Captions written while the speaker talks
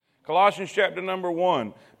Colossians chapter number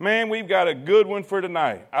 1. Man, we've got a good one for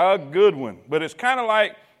tonight. A good one. But it's kind of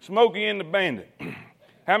like Smokey and the Bandit.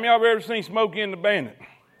 How many of y'all have ever seen Smokey and the Bandit?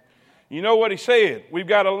 You know what he said? We've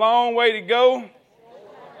got a long way to go.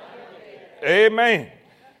 Amen.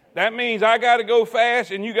 That means I got to go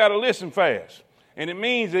fast and you got to listen fast. And it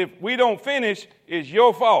means if we don't finish, it's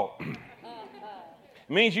your fault. It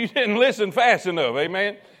means you didn't listen fast enough.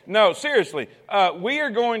 Amen. No, seriously. We are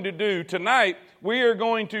going to do tonight, we are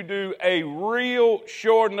going to do a real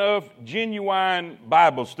short enough, genuine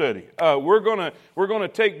Bible study. We're gonna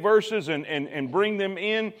take verses and bring them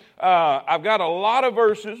in. I've got a lot of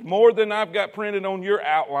verses, more than I've got printed on your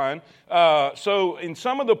outline. So in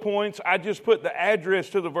some of the points, I just put the address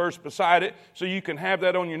to the verse beside it so you can have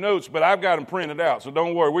that on your notes, but I've got them printed out. So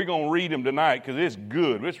don't worry, we're going to read them tonight because it's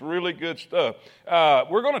good. It's really good stuff.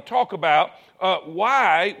 We're going to talk about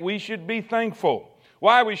why we should be thankful.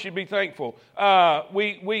 Why we should be thankful.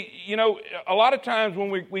 You know, a lot of times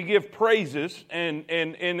when we give praises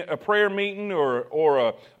in a prayer meeting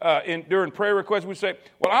or during prayer requests, we say,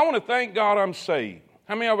 well, I want to thank God I'm saved.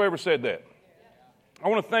 How many of you have ever said that? I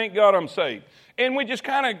want to thank God I'm saved. And we just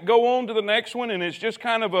kind of go on to the next one, and it's just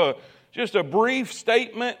kind of a brief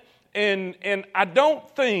statement. And I don't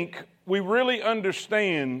think we really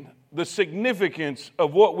understand the significance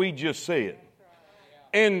of what we just said.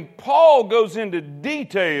 And Paul goes into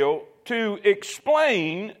detail to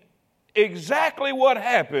explain exactly what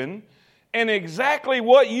happened and exactly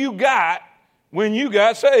what you got when you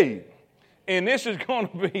got saved. And this is going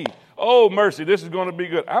to be, oh mercy, this is going to be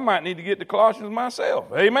good. I might need to get to Colossians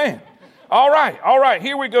myself. Amen. All right,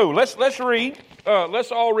 here we go. Let's read.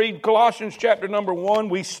 Let's all read Colossians chapter number 1.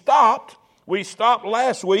 We stopped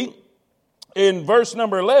last week in verse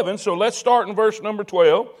number 11, so let's start in verse number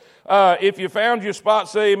 12. If you found your spot,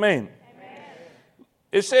 say amen. Amen.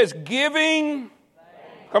 It says, giving,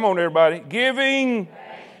 come on everybody, giving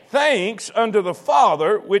thanks unto the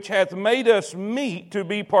Father, which hath made us meet to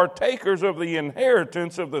be partakers of the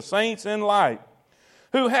inheritance of the saints in light,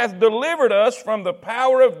 who hath delivered us from the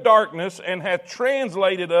power of darkness and hath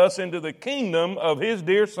translated us into the kingdom of his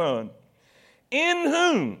dear Son, in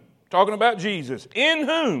whom, talking about Jesus, in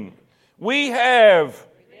whom we have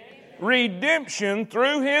redemption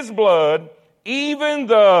through his blood, even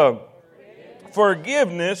the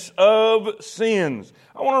forgiveness of sins.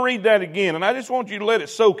 I want to read that again, and I just want you to let it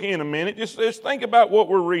soak in a minute. Just think about what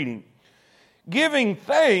we're reading. Giving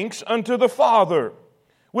thanks unto the Father,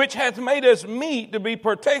 which hath made us meet to be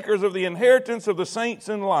partakers of the inheritance of the saints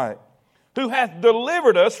in light, who hath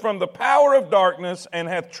delivered us from the power of darkness and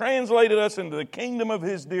hath translated us into the kingdom of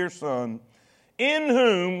his dear Son, in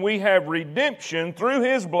whom we have redemption through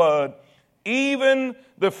his blood, even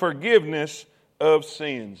the forgiveness of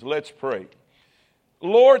sins. Let's pray.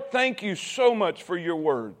 Lord, thank you so much for your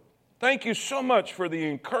word. Thank you so much for the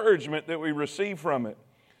encouragement that we receive from it.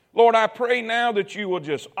 Lord, I pray now that you will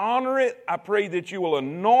just honor it. I pray that you will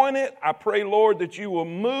anoint it. I pray, Lord, that you will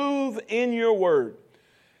move in your word.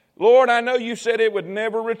 Lord, I know you said it would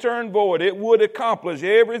never return void. It would accomplish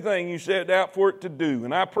everything you set out for it to do.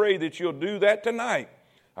 And I pray that you'll do that tonight.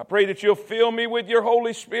 I pray that you'll fill me with your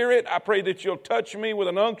Holy Spirit. I pray that you'll touch me with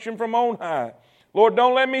an unction from on high. Lord,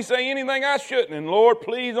 don't let me say anything I shouldn't. And Lord,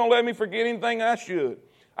 please don't let me forget anything I should.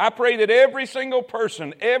 I pray that every single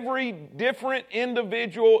person, every different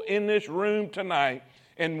individual in this room tonight,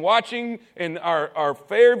 and watching in our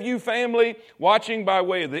Fairview family, watching by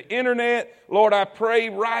way of the internet, Lord, I pray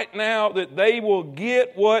right now that they will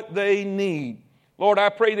get what they need. Lord, I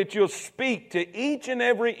pray that you'll speak to each and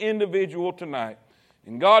every individual tonight.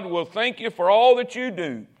 And God, will thank you for all that you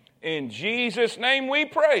do. In Jesus' name we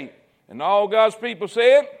pray. And all God's people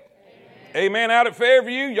said, amen. Out at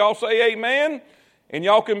Fairview, y'all say amen. And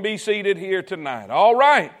y'all can be seated here tonight. All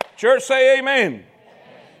right. Church, say amen.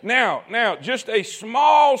 Now, just a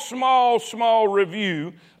small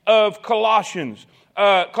review of Colossians.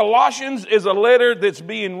 Colossians is a letter that's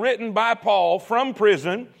being written by Paul from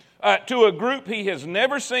prison to a group he has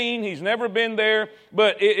never seen. He's never been there,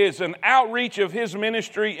 but it is an outreach of his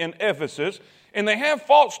ministry in Ephesus. And they have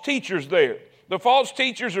false teachers there. The false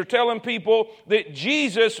teachers are telling people that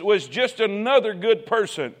Jesus was just another good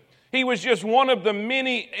person. He was just one of the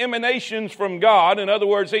many emanations from God. In other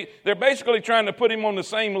words, they're basically trying to put him on the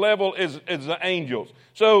same level as the angels.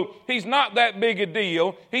 So he's not that big a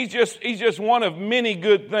deal. He's just one of many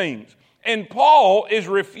good things. And Paul is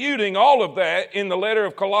refuting all of that in the letter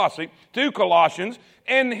of Colossae to Colossians.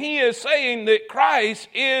 And he is saying that Christ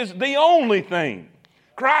is the only thing.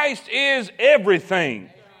 Christ is everything.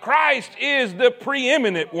 Christ is the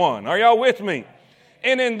preeminent one. Are y'all with me?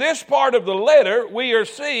 And in this part of the letter, we are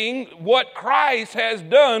seeing what Christ has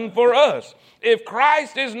done for us. If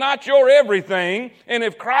Christ is not your everything, and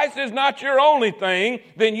if Christ is not your only thing,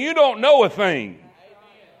 then you don't know a thing.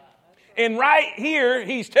 And right here,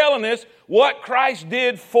 he's telling us what Christ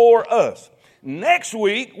did for us. Next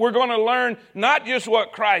week, we're going to learn not just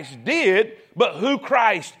what Christ did, but who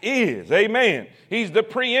Christ is. Amen. He's the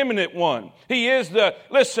preeminent one. He is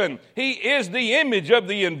he is the image of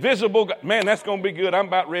the invisible God. Man, that's going to be good. I'm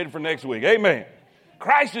about ready for next week. Amen.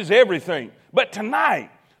 Christ is everything. But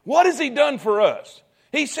tonight, what has he done for us?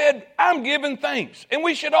 He said, I'm giving thanks. And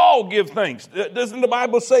we should all give thanks. Doesn't the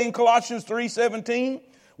Bible say in Colossians 3:17,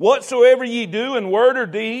 whatsoever ye do in word or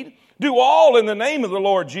deed, do all in the name of the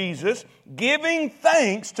Lord Jesus, giving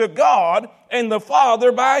thanks to God and the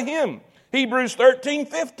Father by him. Hebrews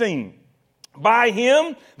 13:15. By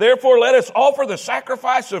him, therefore, let us offer the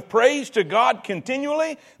sacrifice of praise to God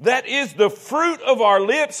continually. That is the fruit of our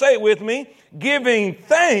lips, say it with me, giving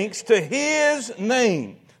thanks to his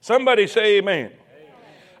name. Somebody say amen.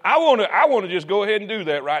 I want to just go ahead and do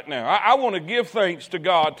that right now. I want to give thanks to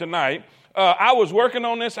God tonight. I was working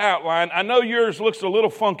on this outline. I know yours looks a little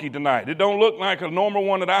funky tonight. It don't look like a normal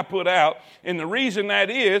one that I put out. And the reason that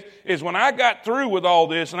is when I got through with all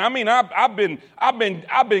this, and I mean, I've been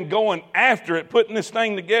going after it, putting this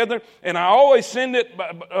thing together, and I always send it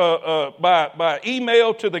by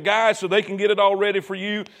email to the guys so they can get it all ready for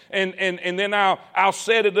you, and then I'll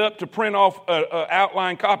set it up to print off an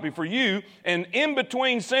outline copy for you. And in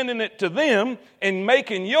between sending it to them and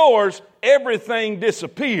making yours, everything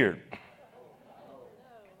disappeared.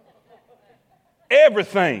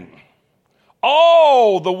 Everything,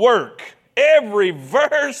 all the work, every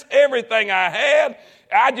verse, everything I had,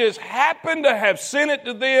 I just happened to have sent it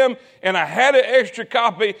to them, and I had an extra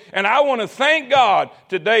copy, and I want to thank God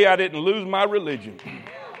today I didn't lose my religion.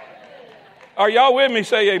 Are y'all with me?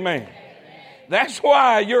 Say amen. That's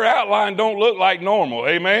why your outline don't look like normal,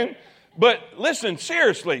 amen? But listen,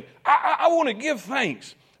 seriously, I want to give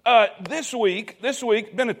thanks. This week,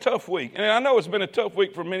 been a tough week, and I know it's been a tough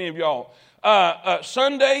week for many of y'all.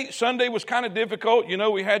 Sunday was kind of difficult. You know,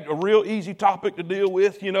 we had a real easy topic to deal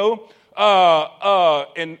with, you know.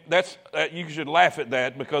 And that's, you should laugh at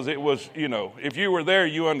that because it was, you know, if you were there,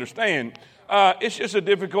 you understand. It's just a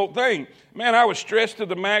difficult thing. Man, I was stressed to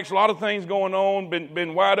the max, a lot of things going on,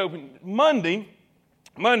 been wide open.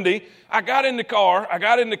 Monday, I got in the car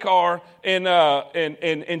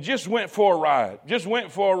and just went for a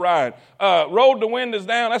ride. Rolled the windows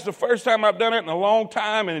down. That's the first time I've done it in a long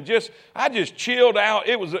time, and I just chilled out.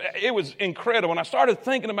 It was incredible. And I started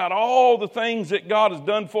thinking about all the things that God has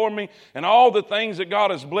done for me and all the things that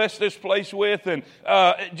God has blessed this place with, and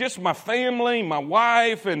just my family, my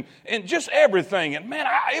wife, and just everything. And man,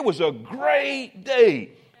 it was a great day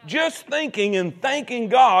just thinking and thanking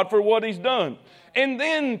God for what he's done. And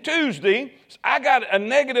then Tuesday, I got a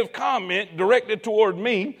negative comment directed toward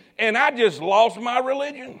me, and I just lost my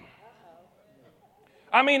religion.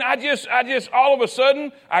 I mean, I just all of a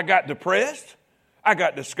sudden, I got depressed. I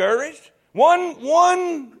got discouraged.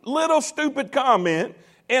 One little stupid comment,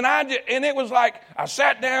 and it was like I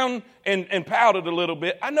sat down and pouted a little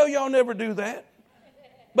bit. I know y'all never do that,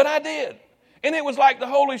 but I did. And it was like the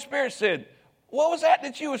Holy Spirit said, what was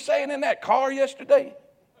that you were saying in that car yesterday?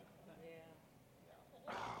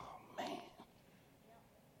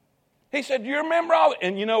 He said, do you remember all that?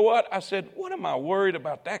 And you know what? I said, what am I worried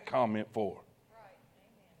about that comment for?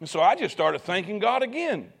 And so I just started thanking God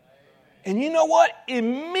again. And you know what?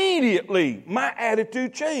 Immediately, my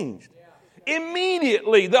attitude changed.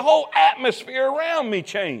 Immediately, the whole atmosphere around me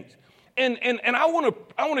changed. And I want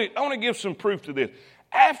to give some proof to this.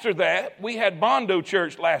 After that, we had Bondo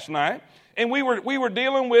Church last night, and we were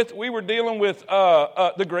dealing with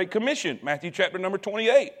the Great Commission, Matthew chapter number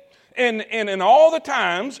 28. And in all the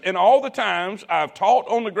times I've taught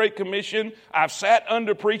on the Great Commission, I've sat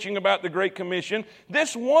under preaching about the Great Commission,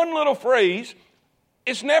 this one little phrase,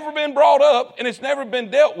 it's never been brought up and it's never been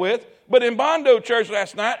dealt with. But in Bondo Church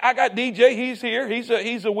last night, I got DJ, he's here,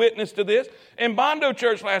 he's a witness to this. In Bondo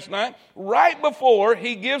Church last night, right before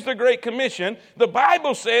he gives the Great Commission, the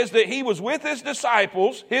Bible says that he was with his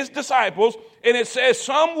disciples, and it says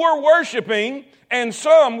some were worshiping and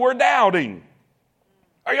some were doubting.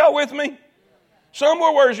 Are y'all with me? Some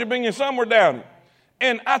were worshiping and some were doubting.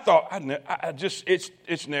 And I thought,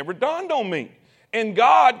 it's never dawned on me. And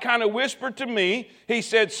God kind of whispered to me, he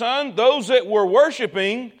said, son, those that were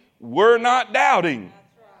worshiping were not doubting.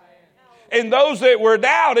 And those that were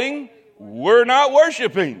doubting were not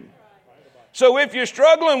worshiping. So if you're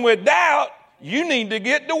struggling with doubt, you need to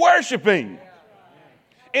get to worshiping.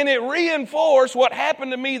 And it reinforced what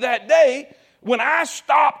happened to me that day. When I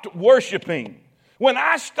stopped worshiping, when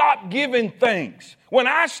I stopped giving thanks, when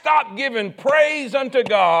I stopped giving praise unto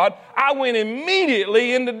God, I went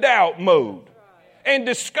immediately into doubt mode and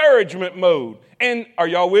discouragement mode. And are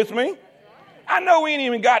y'all with me? I know we ain't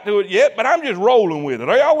even got to it yet, but I'm just rolling with it.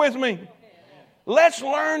 Are y'all with me? Let's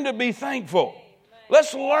learn to be thankful.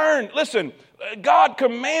 Let's learn. Listen, God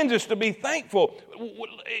commands us to be thankful.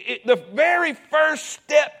 The very first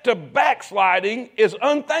step to backsliding is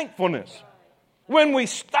unthankfulness. When we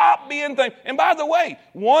stop being thankful. And by the way,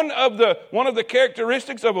 one of the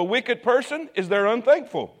characteristics of a wicked person is they're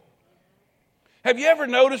unthankful. Have you ever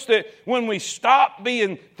noticed that when we stop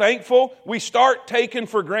being thankful, we start taking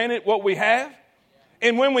for granted what we have?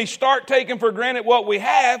 And when we start taking for granted what we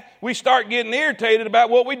have, we start getting irritated about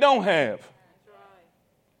what we don't have.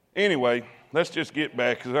 Anyway, let's just get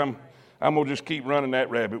back because I'm going to just keep running that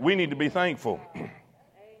rabbit. We need to be thankful.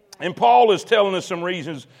 And Paul is telling us some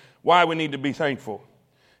reasons why we need to be thankful.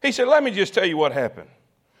 He said, let me just tell you what happened.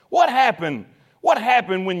 What happened? What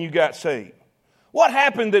happened when you got saved? What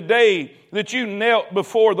happened the day that you knelt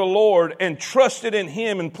before the Lord and trusted in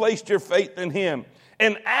Him and placed your faith in Him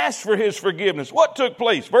and asked for His forgiveness? What took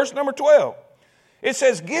place? Verse number 12. It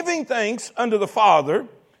says, giving thanks unto the Father,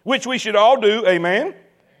 which we should all do. Amen?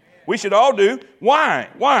 We should all do. Why?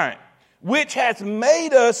 Why? Which hath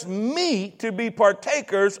made us meet to be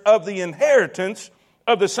partakers of the inheritance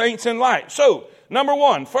of the saints in light. So, number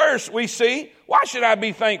one, first we see, why should I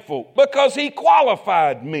be thankful? Because He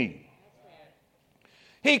qualified me.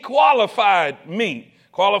 He qualified me.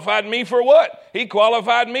 Qualified me for what? He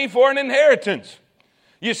qualified me for an inheritance.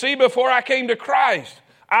 You see, before I came to Christ,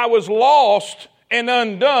 I was lost and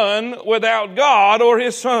undone without God or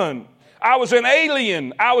His Son. I was an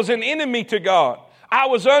alien. I was an enemy to God. I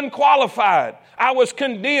was unqualified. I was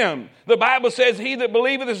condemned. The Bible says, he that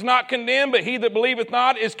believeth is not condemned, but he that believeth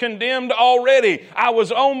not is condemned already. I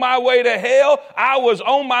was on my way to hell. I was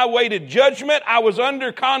on my way to judgment. I was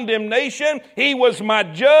under condemnation. He was my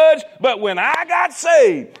judge. But when I got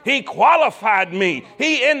saved, He qualified me.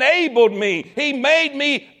 He enabled me. He made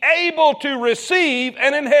me able to receive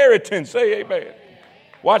an inheritance. Say amen.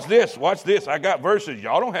 Watch this. Watch this. I got verses.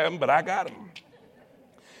 Y'all don't have them, but I got them.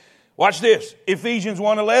 Watch this. Ephesians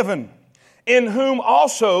 1:11. In whom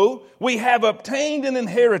also we have obtained an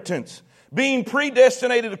inheritance, being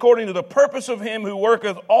predestinated according to the purpose of Him who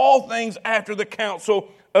worketh all things after the counsel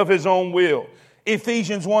of His own will.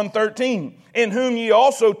 Ephesians 1:13. In whom ye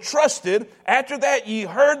also trusted, after that ye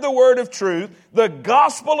heard the word of truth, the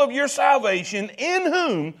gospel of your salvation, in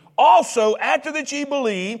whom also after that ye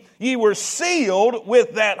believed, ye were sealed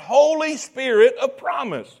with that Holy Spirit of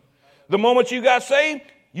promise. The moment you got saved,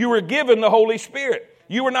 you were given the Holy Spirit.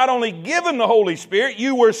 You were not only given the Holy Spirit,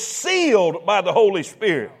 you were sealed by the Holy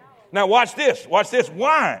Spirit. Now watch this. Watch this.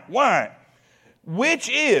 Why? Why? Which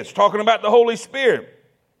is, talking about the Holy Spirit.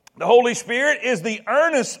 The Holy Spirit is the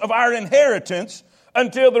earnest of our inheritance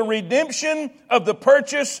until the redemption of the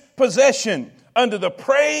purchased possession unto the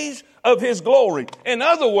praise of His glory. In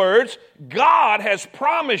other words, God has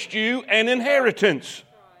promised you an inheritance.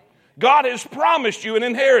 God has promised you an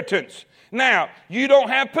inheritance. Now, you don't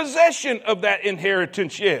have possession of that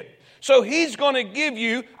inheritance yet. So He's going to give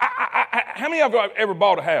you, how many of you have ever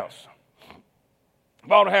bought a house?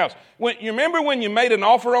 Bought a house. You remember when you made an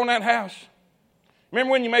offer on that house?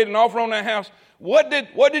 Remember when you made an offer on that house? What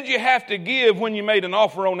did you have to give when you made an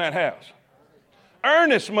offer on that house?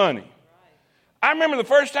 Earnest money. I remember the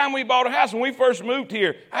first time we bought a house, when we first moved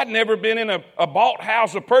here, I'd never been in a bought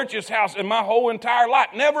house, a purchased house in my whole entire life.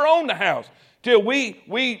 Never owned a house till we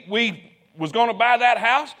was going to buy that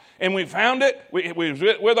house, and we found it. We was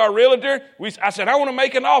with our realtor. I said, I want to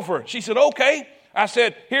make an offer. She said, okay. I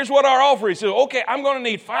said, here's what our offer is. He said, okay, I'm going to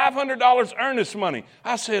need $500 earnest money.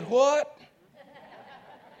 I said, what?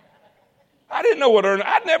 I didn't know what earnest.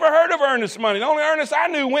 I'd never heard of earnest money. The only earnest I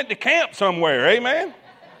knew went to camp somewhere. Amen.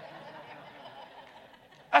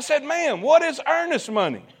 I said, ma'am, what is earnest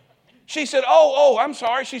money? She said, I'm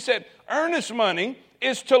sorry. She said, earnest money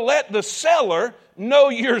is to let the seller know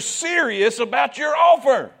you're serious about your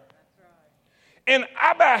offer. And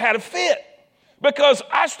I about had a fit because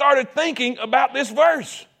I started thinking about this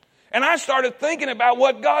verse. And I started thinking about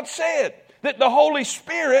what God said, that the Holy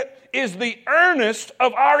Spirit is the earnest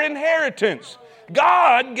of our inheritance.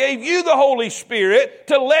 God gave you the Holy Spirit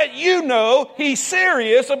to let you know He's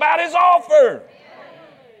serious about His offer.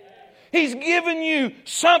 He's given you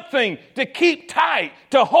something to keep tight,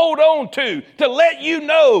 to hold on to let you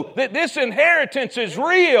know that this inheritance is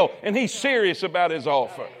real and He's serious about His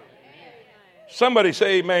offer. Somebody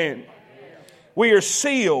say amen. We are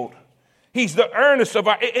sealed. He's the earnest of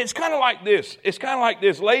our... It's kind of like this. It's kind of like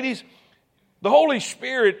this. Ladies, The Holy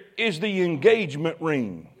Spirit is the engagement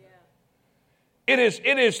ring. It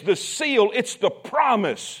is the seal. It's the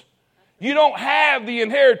promise. You don't have the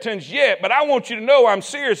inheritance yet, but I want you to know I'm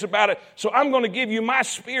serious about it. So I'm going to give you my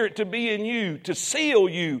Spirit to be in you, to seal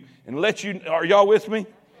you, and let you. Are y'all with me?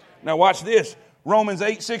 Now watch this. Romans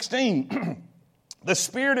 8:16. The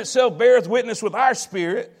Spirit itself beareth witness with our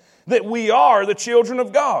spirit that we are the children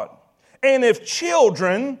of God. And if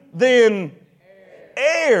children, then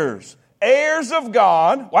heirs. Heirs of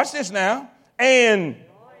God. Watch this now. And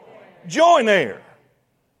joint heir.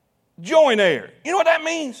 Joint heir. You know what that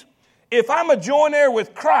means? If I'm a joint heir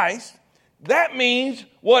with Christ, that means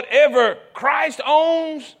whatever Christ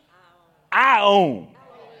owns, I own.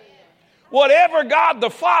 Whatever God the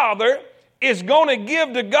Father is going to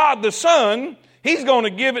give to God the Son, He's going to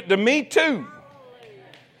give it to me too.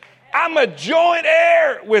 I'm a joint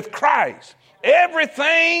heir with Christ.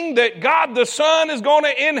 Everything that God the Son is going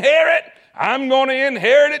to inherit, I'm going to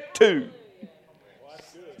inherit it too.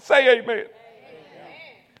 Say amen.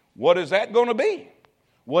 What is that going to be?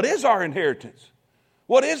 What is our inheritance?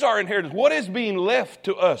 What is our inheritance? What is being left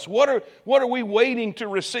to us? What are we waiting to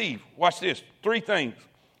receive? Watch this. 3 things.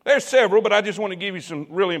 There's several, but I just want to give you some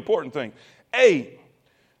really important things. A,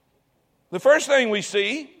 the first thing we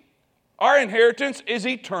see, our inheritance is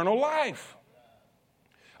eternal life.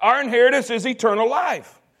 Our inheritance is eternal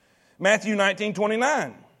life. Matthew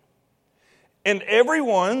 19:29. And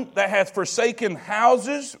everyone that hath forsaken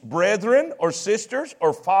houses, brethren, or sisters,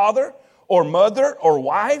 or father, or mother, or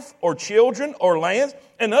wife, or children, or lands.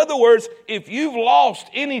 In other words, if you've lost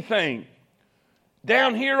anything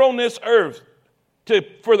down here on this earth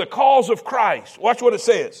for the cause of Christ, watch what it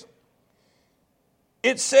says.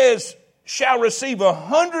 It says, shall receive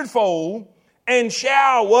 100-fold, and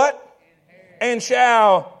shall what? And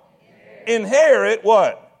shall inherit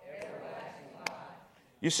what?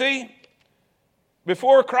 You see,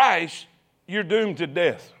 before Christ, you're doomed to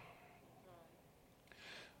death.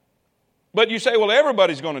 But you say, well,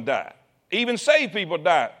 everybody's going to die. Even saved people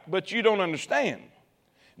die. But you don't understand.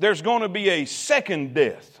 There's going to be a second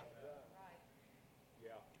death.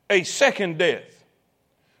 A second death.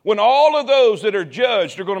 When all of those that are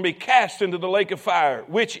judged are going to be cast into the lake of fire,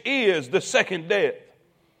 which is the second death.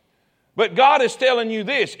 But God is telling you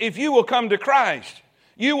this, if you will come to Christ,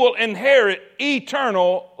 you will inherit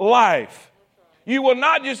eternal life. You will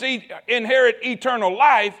not just inherit eternal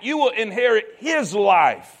life, you will inherit His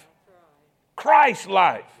life. Christ's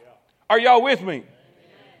life. Are y'all with me?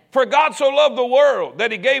 For God so loved the world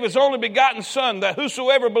that He gave His only begotten Son, that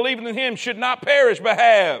whosoever believeth in Him should not perish but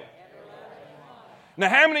have. Now,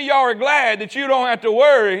 how many of y'all are glad that you don't have to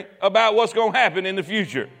worry about what's going to happen in the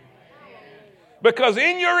future? Because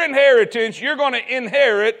in your inheritance, you're going to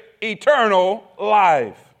inherit eternal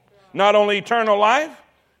life. Not only eternal life,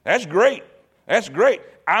 that's great. That's great.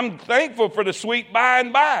 I'm thankful for the sweet by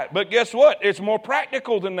and by. But guess what? It's more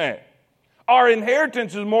practical than that. Our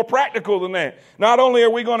inheritance is more practical than that. Not only are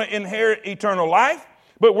we going to inherit eternal life,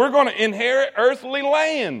 but we're going to inherit earthly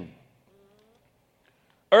land.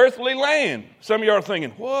 Earthly land. Some of you are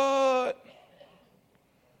thinking, what?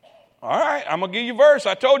 All right, I'm going to give you a verse.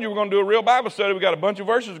 I told you we're going to do a real Bible study. We got a bunch of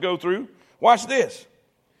verses to go through. Watch this.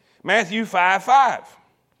 Matthew 5:5.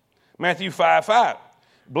 Matthew 5:5.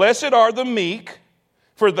 Blessed are the meek,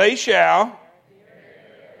 for they shall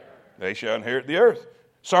inherit the earth.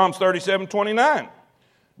 Psalms 37:29.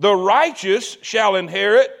 The righteous shall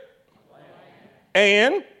inherit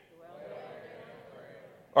and...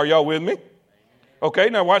 Are y'all with me? Okay,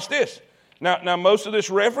 now watch this. Now most of this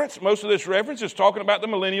reference is talking about the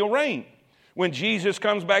millennial reign. When Jesus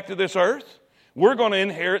comes back to this earth, we're going to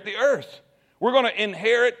inherit the earth. We're going to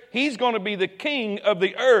inherit, He's going to be the king of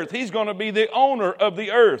the earth. He's going to be the owner of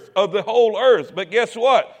the earth, of the whole earth. But guess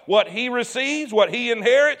what? What He receives, what He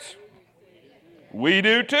inherits, we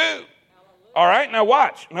do too. All right, now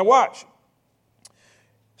watch. 2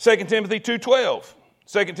 Timothy 2:12.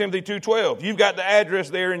 2 Timothy 2:12. You've got the address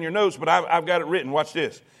there in your notes, but I've got it written. Watch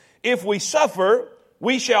this. If we suffer,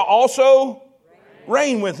 we shall also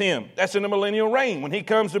reign with Him. That's in the millennial reign. When He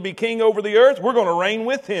comes to be king over the earth, we're going to reign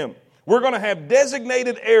with Him. We're going to have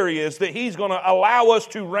designated areas that He's going to allow us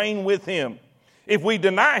to reign with Him. If we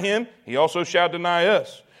deny Him, He also shall deny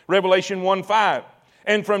us. Revelation 1:5.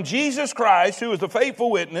 And from Jesus Christ, who is the faithful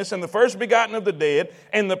witness and the first begotten of the dead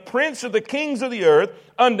and the prince of the kings of the earth,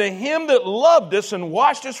 unto Him that loved us and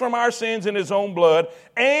washed us from our sins in His own blood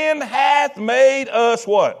and hath made us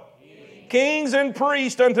what? Kings and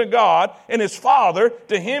priests unto God and His Father.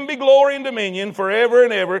 To Him be glory and dominion forever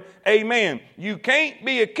and ever. Amen. You can't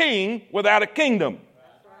be a king without a kingdom.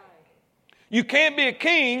 You can't be a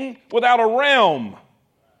king without a realm.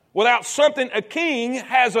 without something a king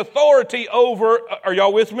has authority over. Are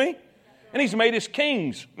y'all with me? And he's made us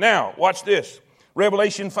kings. Now, watch this.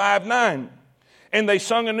 Revelation 5:9. And they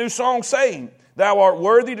sung a new song saying, Thou art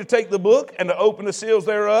worthy to take the book and to open the seals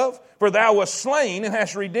thereof, for thou wast slain and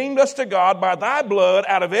hast redeemed us to God by thy blood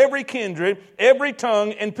out of every kindred, every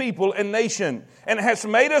tongue and people and nation, and hast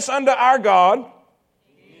made us unto our God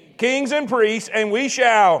kings and priests, and we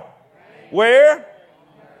shall, where?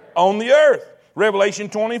 On the earth. Revelation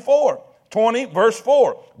 20, verse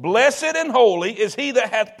 4. Blessed and holy is he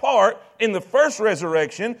that hath part in the first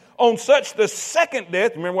resurrection. On such the second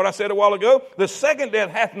death, remember what I said a while ago? The second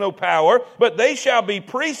death hath no power, but they shall be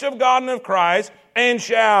priests of God and of Christ, and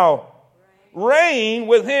shall reign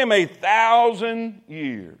with him 1,000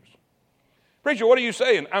 years. Preacher, what are you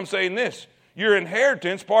saying? I'm saying this. Your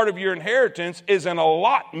inheritance, part of your inheritance is an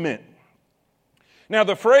allotment. Now,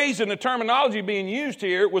 the phrase and the terminology being used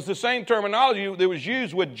here was the same terminology that was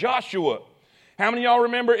used with Joshua. How many of y'all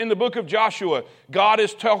remember in the book of Joshua, God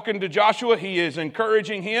is talking to Joshua. He is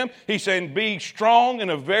encouraging him. He's saying, be strong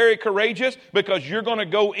and very courageous, because you're going to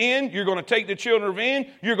go in, you're going to take the children of Israel,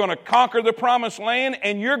 you're going to conquer the promised land,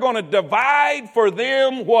 and you're going to divide for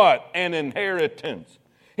them what? An inheritance.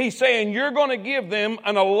 He's saying you're going to give them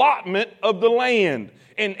an allotment of the land.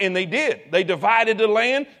 And they did. They divided the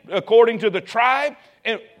land according to the tribe.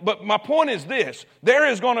 But my point is this. There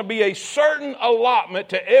is going to be a certain allotment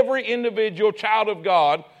to every individual child of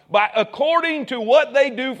God according to what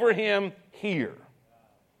they do for him here.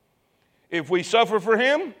 If we suffer for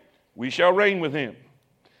him, we shall reign with him.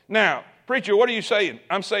 Now, preacher, what are you saying?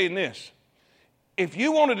 I'm saying this. If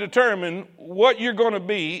you want to determine what you're going to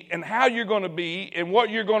be and how you're going to be and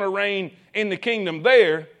what you're going to reign in the kingdom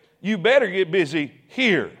there, you better get busy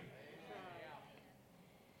here.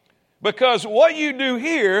 Because what you do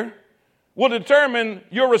here will determine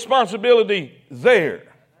your responsibility there.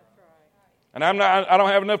 And I don't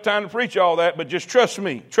have enough time to preach all that, but just trust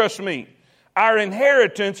me. Our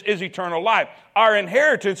inheritance is eternal life. Our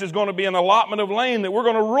inheritance is going to be an allotment of land that we're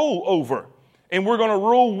going to rule over. And we're going to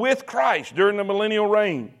rule with Christ during the millennial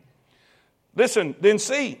reign. Listen, then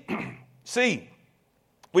see.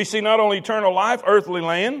 We see not only eternal life, earthly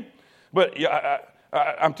land, but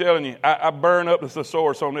I'm telling you, I burn up the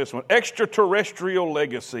thesaurus on this one. Extraterrestrial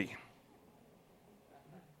legacy.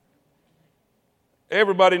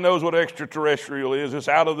 Everybody knows what extraterrestrial is. It's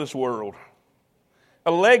out of this world.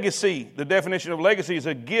 A legacy, the definition of legacy is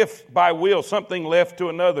a gift by will, something left to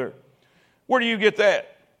another. Where do you get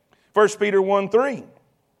that? 1 Peter 1:3.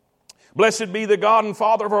 Blessed be the God and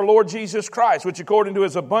Father of our Lord Jesus Christ, which according to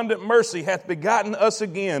his abundant mercy hath begotten us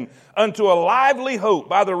again unto a lively hope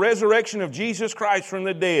by the resurrection of Jesus Christ from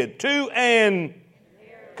the dead, to an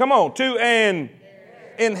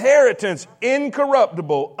inheritance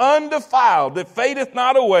incorruptible, undefiled, that fadeth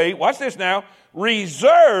not away. Watch this now.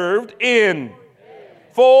 Reserved in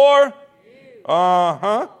for,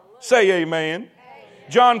 say amen.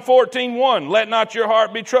 John 14:1, let not your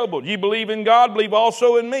heart be troubled. Ye believe in God, believe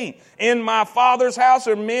also in me. In my Father's house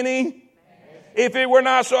are many. If it were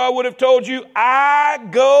not so, I would have told you, I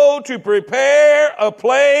go to prepare a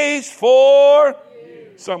place for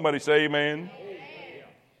you. Somebody say amen.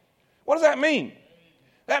 What does that mean?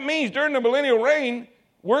 That means during the millennial reign,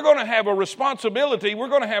 we're going to have a responsibility. We're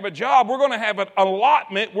going to have a job. We're going to have an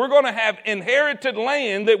allotment. We're going to have inherited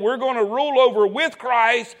land that we're going to rule over with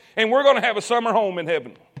Christ, and we're going to have a summer home in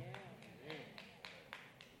heaven.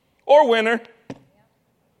 Or winter.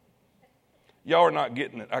 Y'all are not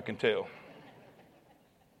getting it, I can tell.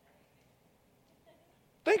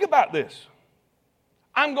 Think about this.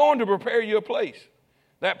 I'm going to prepare you a place.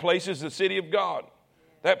 That place is the city of God.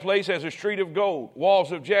 That place has a street of gold,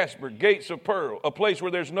 walls of jasper, gates of pearl, a place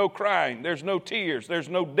where there's no crying, there's no tears, there's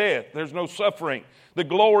no death, there's no suffering. The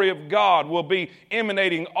glory of God will be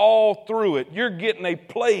emanating all through it. You're getting a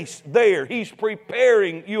place there. He's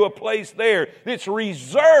preparing you a place there that's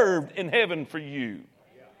reserved in heaven for you.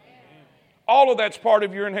 All of that's part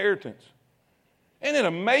of your inheritance. Isn't it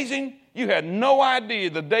amazing? You had no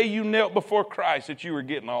idea the day you knelt before Christ that you were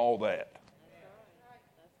getting all that.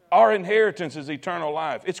 Our inheritance is eternal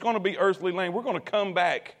life. It's going to be earthly land. We're going to come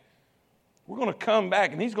back. We're going to come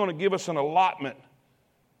back, and he's going to give us an allotment.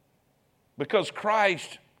 Because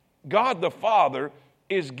Christ, God the Father,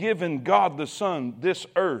 is giving God the Son this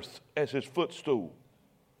earth as his footstool.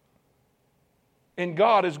 And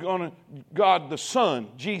God the Son,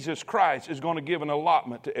 Jesus Christ, is going to give an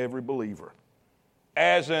allotment to every believer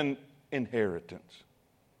as an inheritance.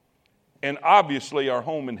 And obviously our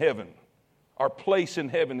home in heaven. Our place in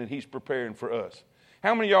heaven that he's preparing for us.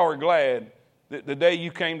 How many of y'all are glad that the day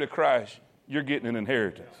you came to Christ, you're getting an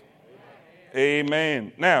inheritance?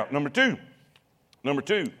 Amen. Now, number two.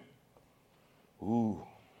 Ooh,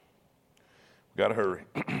 we got to hurry.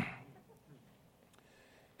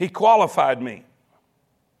 He qualified me.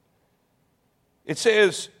 It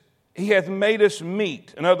says, He hath made us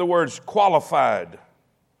meet, in other words, qualified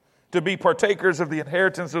to be partakers of the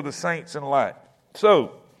inheritance of the saints in light.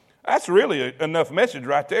 So, that's really enough message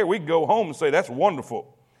right there. We can go home and say, that's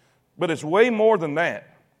wonderful. But it's way more than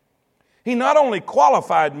that. He not only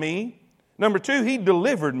qualified me, number two, He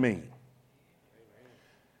delivered me.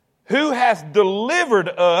 Who hath delivered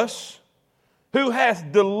us? Who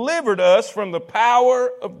hath delivered us from the power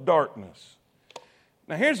of darkness?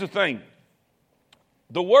 Now here's the thing.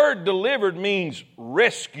 The word delivered means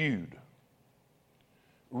rescued.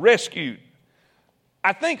 Rescued.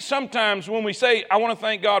 I think sometimes when we say, I want to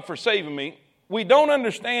thank God for saving me, we don't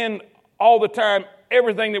understand all the time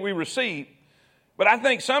everything that we receive. But I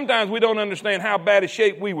think sometimes we don't understand how bad a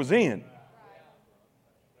shape we was in.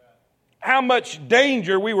 How much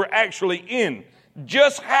danger we were actually in.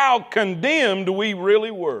 Just how condemned we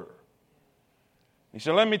really were. He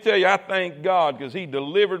said, let me tell you, I thank God because He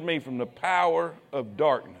delivered me from the power of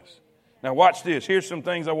darkness. Now watch this. Here's some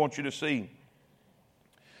things I want you to see.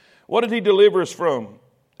 What did He deliver us from?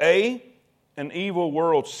 A, an evil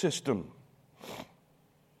world system.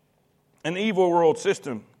 An evil world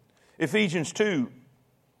system. Ephesians 2,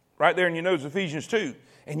 right there in your notes, Ephesians 2.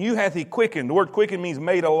 And you hath He quickened. The word quickened means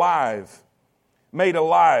made alive. Made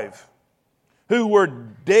alive. Who were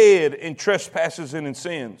dead in trespasses and in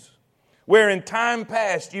sins. Where in time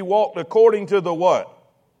past you walked according to the what?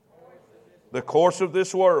 The course of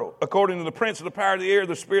this world. According to the prince of the power of the air,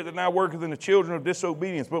 the spirit that now worketh in the children of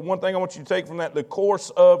disobedience. But one thing I want you to take from that, the course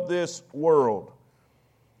of this world.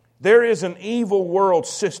 There is an evil world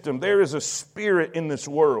system. There is a spirit in this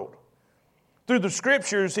world. Through the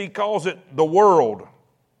scriptures, He calls it the world.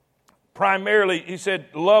 Primarily, He said,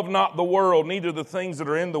 love not the world, neither the things that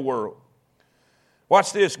are in the world.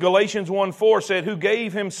 Watch this. Galatians 1:4 said, who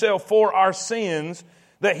gave Himself for our sins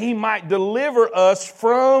that He might deliver us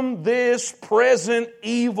from this present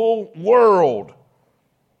evil world.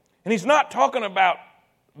 And He's not talking about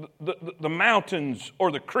the mountains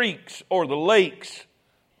or the creeks or the lakes.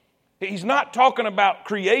 He's not talking about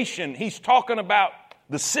creation. He's talking about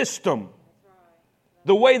the system.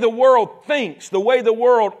 The way the world thinks, the way the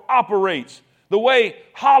world operates, the way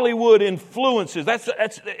Hollywood influences.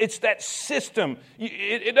 It's that system.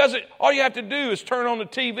 It doesn't. All you have to do is turn on the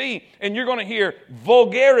TV, and you're going to hear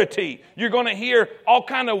vulgarity. You're going to hear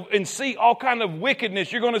and see all kind of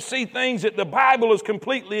wickedness. You're going to see things that the Bible is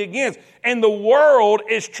completely against, and the world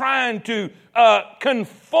is trying to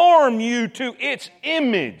conform you to its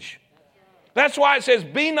image. That's why it says,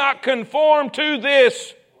 "Be not conformed to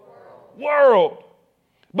this world,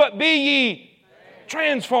 but be ye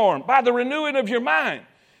transformed by the renewing of your mind."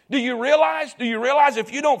 Do you realize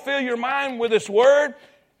if you don't fill your mind with this word,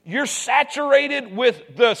 you're saturated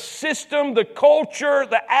with the system, the culture,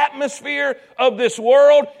 the atmosphere of this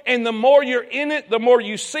world, and the more you're in it, the more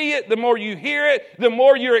you see it, the more you hear it, the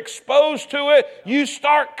more you're exposed to it, you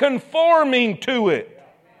start conforming to it.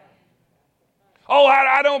 Oh,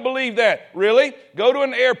 I don't believe that. Really? Go to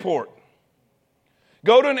an airport.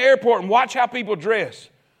 Go to an airport and watch how people dress.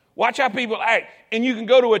 Watch how people act. And you can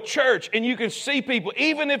go to a church and you can see people,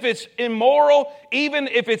 even if it's immoral, even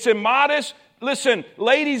if it's immodest. Listen,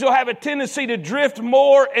 ladies will have a tendency to drift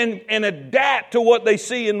more and adapt to what they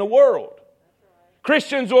see in the world.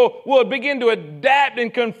 Christians will begin to adapt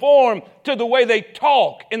and conform to the way they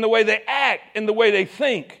talk and the way they act and the way they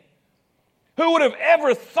think. Who would have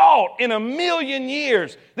ever thought in a million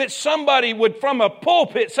years that somebody would from a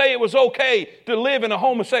pulpit say it was okay to live in a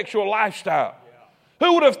homosexual lifestyle?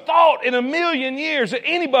 Who would have thought in a million years that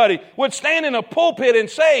anybody would stand in a pulpit and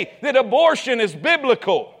say that abortion is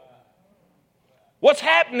biblical? What's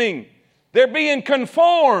happening? They're being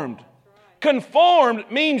conformed.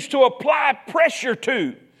 Conformed means to apply pressure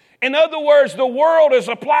to. In other words, the world is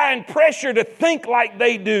applying pressure to think like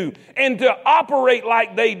they do and to operate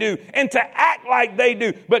like they do and to act like they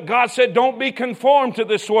do. But God said, don't be conformed to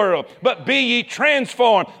this world, but be ye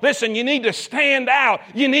transformed. Listen, you need to stand out.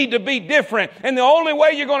 You need to be different. And the only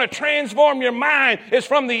way you're going to transform your mind is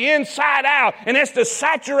from the inside out. And that's to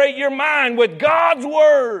saturate your mind with God's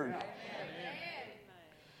Word.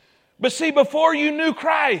 But see, before you knew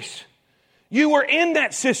Christ, you were in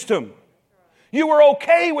that system. You were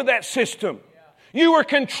okay with that system. You were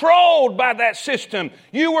controlled by that system.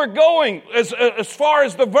 You were going, as far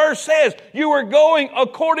as the verse says, you were going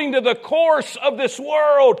according to the course of this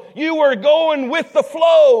world. You were going with the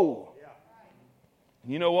flow.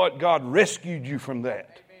 You know what? God rescued you from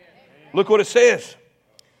that. Look what it says.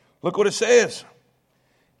 Look what it says.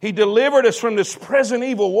 He delivered us from this present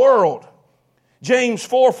evil world. James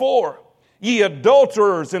 4:4. Ye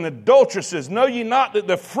adulterers and adulteresses, know ye not that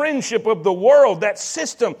the friendship of the world, that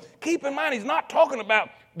system, keep in mind, he's not talking about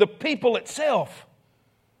the people itself.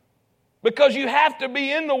 Because you have to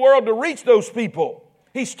be in the world to reach those people.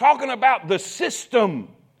 He's talking about the system.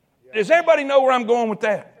 Does everybody know where I'm going with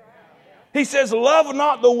that? He says, love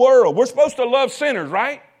not the world. We're supposed to love sinners,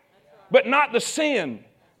 right? But not the sin,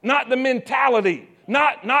 not the mentality,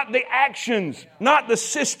 not the actions, not the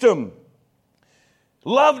system.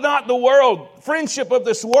 Love not the world. Friendship of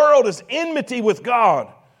this world is enmity with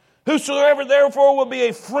God. Whosoever therefore will be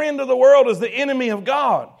a friend of the world is the enemy of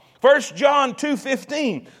God. 1 John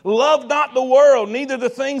 2:15. Love not the world, neither the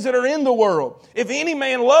things that are in the world. If any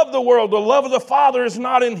man love the world, the love of the Father is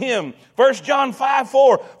not in him. 1 John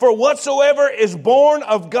 5:4. For whatsoever is born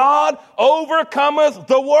of God overcometh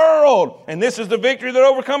the world. And this is the victory that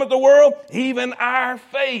overcometh the world, even our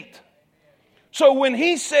faith. So when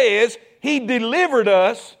he says he delivered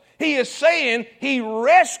us, he is saying he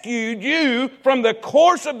rescued you from the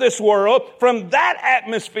course of this world, from that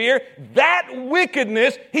atmosphere, that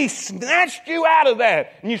wickedness. He snatched you out of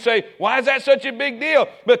that. And you say, why is that such a big deal?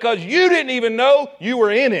 Because you didn't even know you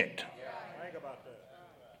were in it.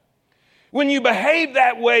 When you behaved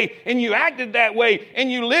that way and you acted that way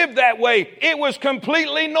and you lived that way, it was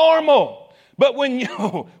completely normal. But when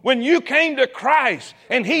you came to Christ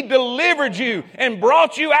and he delivered you and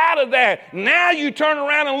brought you out of that, now you turn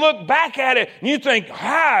around and look back at it and you think,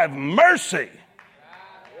 have mercy.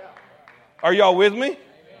 Are y'all with me?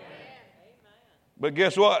 But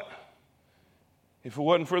guess what? If it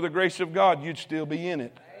wasn't for the grace of God, you'd still be in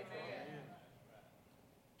it.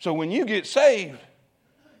 So when you get saved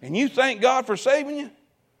and you thank God for saving you,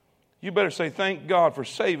 you better say, thank God for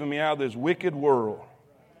saving me out of this wicked world.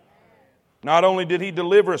 Not only did he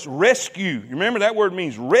deliver us, rescue. You remember that word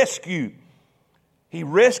means rescue. He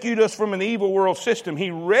rescued us from an evil world system. He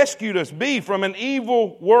rescued us, from an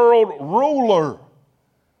evil world ruler.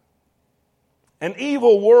 An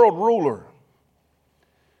evil world ruler.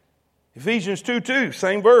 Ephesians 2:2,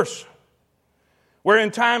 same verse. Where in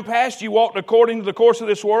time past you walked according to the course of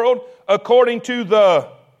this world, according to the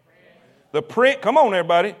prince. Come on,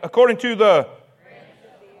 everybody. According to the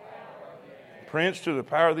prince to the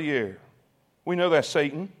power of the air. We know that's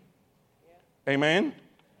Satan. Amen.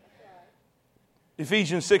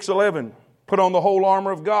 Ephesians 6:11. Put on the whole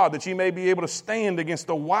armor of God that ye may be able to stand against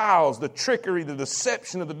the wiles, the trickery, the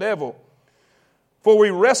deception of the devil. For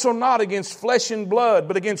we wrestle not against flesh and blood,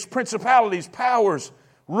 but against principalities, powers,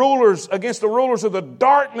 rulers, against the rulers of the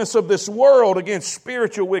darkness of this world, against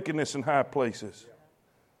spiritual wickedness in high places.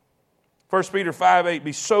 1 Peter 5:8,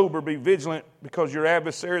 be sober, be vigilant, because your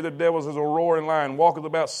adversary, the devil, is as a roaring lion, walketh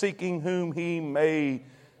about seeking whom he may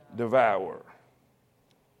devour.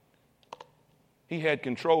 He had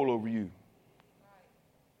control over you.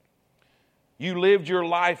 You lived your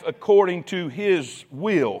life according to his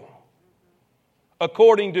will,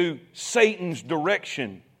 according to Satan's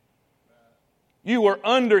direction. You were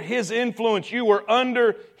under his influence. You were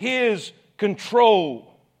under his control.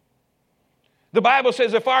 The Bible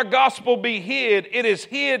says if our gospel be hid, it is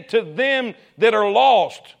hid to them that are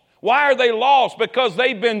lost. Why are they lost? Because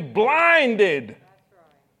they've been blinded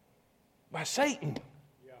by Satan.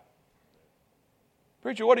 Yeah.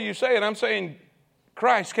 Preacher, what are you saying? I'm saying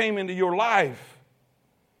Christ came into your life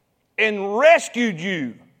and rescued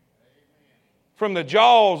you from the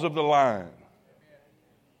jaws of the lion.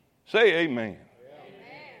 Say amen.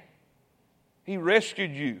 He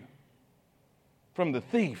rescued you from the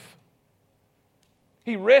thief.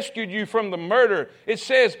 He rescued you from the murder. It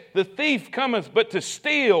says, the thief cometh but to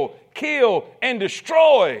steal, kill, and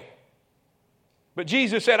destroy. But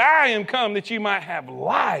Jesus said, I am come that you might have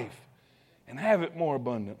life and have it more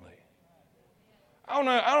abundantly. I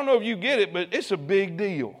don't know if you get it, but it's a big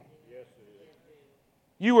deal.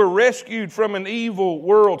 You were rescued from an evil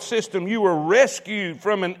world system. You were rescued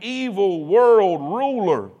from an evil world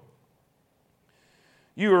ruler.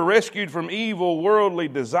 You were rescued from evil worldly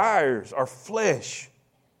desires, our flesh.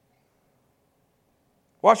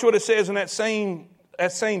 Watch what it says in that same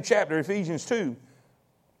chapter, Ephesians 2.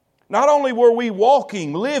 Not only were we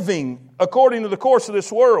walking, living according to the course of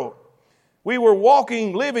this world, we were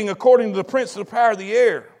walking, living according to the prince of the power of the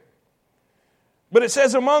air. But it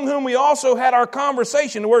says, among whom we also had our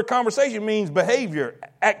conversation. The word conversation means behavior,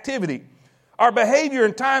 activity. Our behavior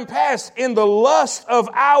in time past in the lust of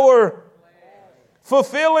our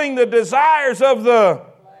fulfilling the desires of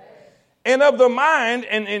the and of the mind,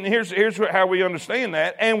 and here's how we understand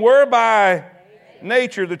that, and were by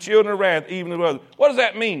nature the children of wrath, even of others. What does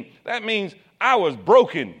that mean? That means I was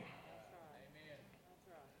broken.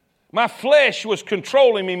 My flesh was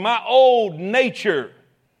controlling me, my old nature.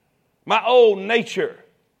 My old nature.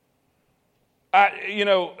 Let me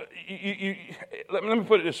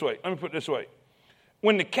put it this way.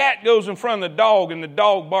 When the cat goes in front of the dog and the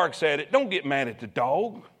dog barks at it, don't get mad at the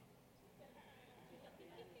dog.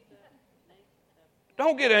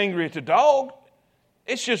 Don't get angry at the dog.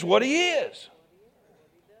 It's just what he is.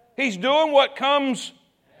 He's doing what comes.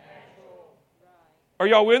 Are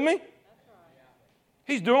y'all with me?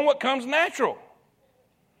 He's doing what comes natural.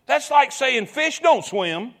 That's like saying fish don't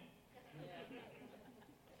swim.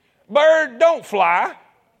 Bird don't fly.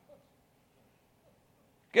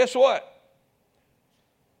 Guess what?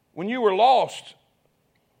 When you were lost,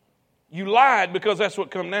 you lied because that's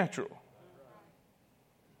what come natural.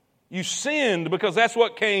 You sinned because that's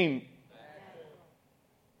what came.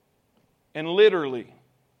 And literally,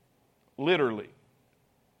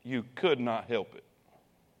 you could not help it.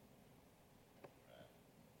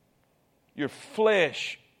 Your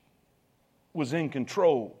flesh was in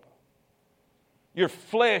control. Your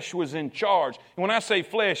flesh was in charge. And when I say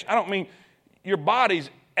flesh, I don't mean your body's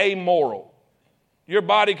amoral. Your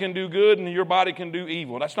body can do good and your body can do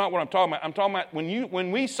evil. That's not what I'm talking about. I'm talking about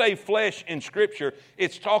when we say flesh in Scripture,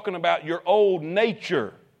 it's talking about your old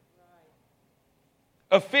nature.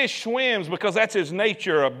 A fish swims because that's his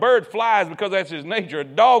nature. A bird flies because that's his nature. A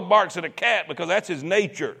dog barks at a cat because that's his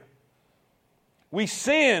nature. We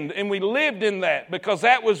sinned and we lived in that because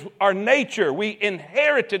that was our nature. We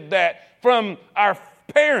inherited that from our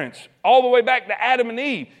parents all the way back to Adam and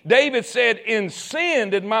Eve. David said, in sin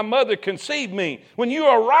did my mother conceive me. When you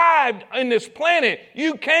arrived in this planet,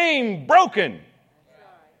 you came broken.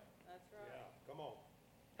 That's right. Come on.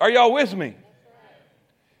 Are y'all with me?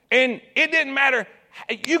 And it didn't matter.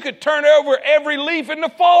 You could turn over every leaf in the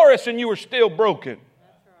forest and you were still broken.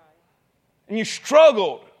 That's right. And you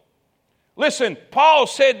struggled. Listen, Paul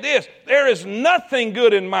said this, there is nothing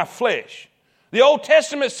good in my flesh. The Old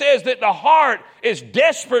Testament says that the heart is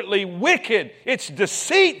desperately wicked. It's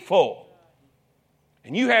deceitful.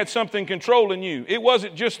 And you had something controlling you. It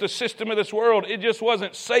wasn't just the system of this world. It just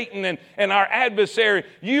wasn't Satan and our adversary.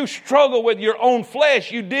 You struggle with your own flesh.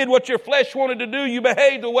 You did what your flesh wanted to do. You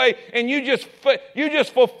behaved the way, and you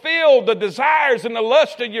just fulfilled the desires and the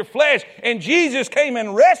lust of your flesh. And Jesus came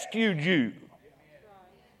and rescued you.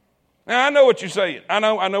 Now, I know what you're saying. I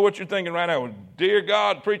know what you're thinking right now. Dear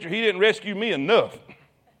God, preacher, he didn't rescue me enough.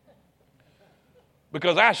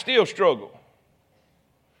 Because I still struggle.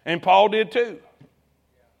 And Paul did too.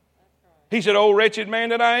 He said, oh, wretched man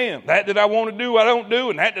that I am. That I want to do, I don't do.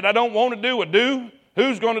 And that I don't want to do, I do.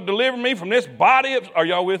 Who's going to deliver me from this body of... Are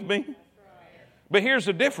y'all with me? But here's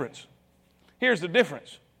the difference. Here's the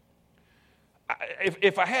difference.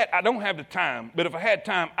 If I had... I don't have the time. But if I had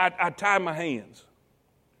time, I'd tie my hands.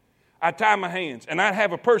 I'd tie my hands, and I'd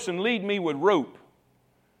have a person lead me with rope.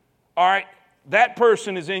 All right? That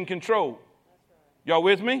person is in control. Y'all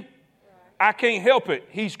with me? I can't help it.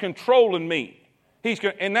 He's controlling me.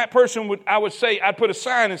 And that person I'd put a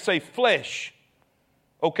sign and say flesh.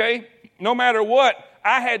 Okay? No matter what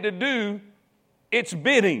I had to do, it's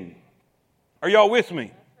bidding. Are y'all with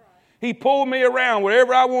me? He pulled me around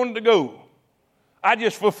wherever I wanted to go. I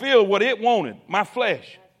just fulfilled what it wanted, my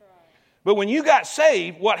flesh. But when you got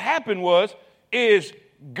saved, what happened is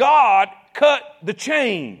God cut the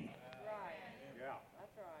chain.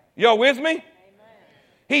 Y'all with me? Amen.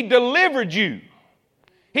 He delivered you.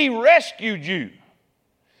 He rescued you.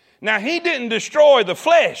 Now, he didn't destroy the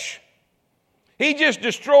flesh. He just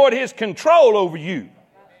destroyed his control over you.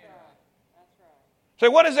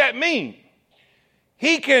 So what does that mean?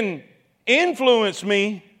 He can influence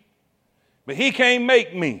me, but he can't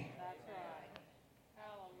make me.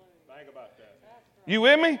 You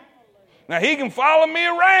with me? Now, he can follow me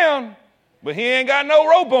around, but he ain't got no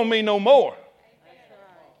rope on me no more.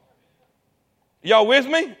 Y'all with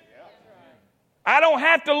me? I don't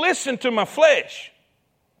have to listen to my flesh.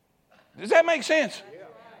 Does that make sense?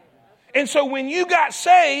 And so when you got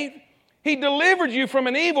saved, he delivered you from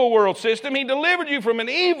an evil world system. He delivered you from an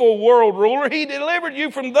evil world ruler. He delivered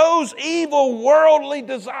you from those evil worldly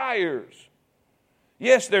desires.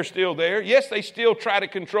 Yes, they're still there. Yes, they still try to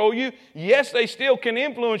control you. Yes, they still can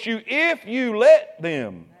influence you if you let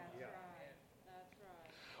them.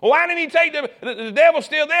 Well, why didn't he take the devil's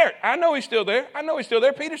still there? I know he's still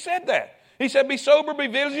there. Peter said that. He said, be sober, be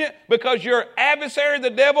vigilant, because your adversary, the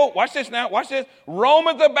devil, watch this now, watch this,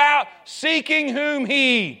 roameth about seeking whom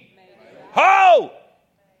he,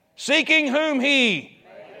 seeking whom he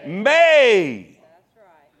may.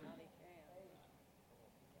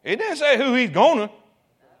 It didn't say who he's gonna.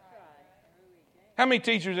 How many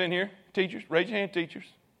teachers in here? Teachers? Raise your hand, teachers.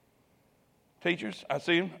 Teachers, I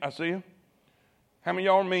see them. I see them. How many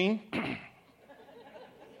of y'all are mean?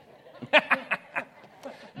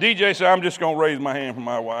 DJ said, I'm just going to raise my hand for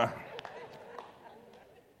my wife.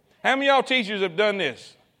 How many of y'all teachers have done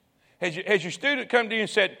this? Has your student come to you and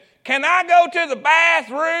said, can I go to the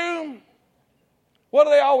bathroom? What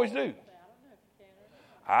do they always do?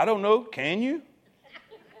 I don't know. Can you?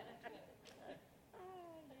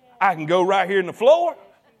 I can go right here in the floor.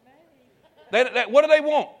 What do they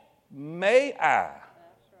want? May I?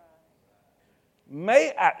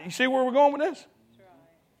 May I? You see where we're going with this?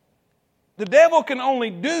 The devil can only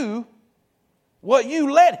do what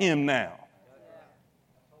you let him now.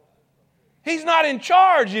 He's not in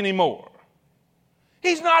charge anymore.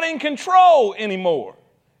 He's not in control anymore.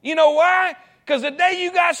 You know why? Because the day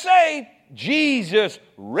you got saved, Jesus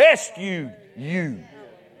rescued you.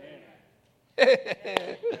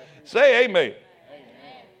 Say amen.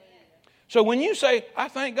 So when you say, I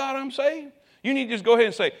thank God I'm saved, you need to just go ahead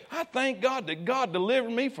and say, I thank God that God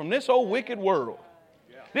delivered me from this old wicked world.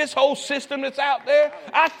 This whole system that's out there,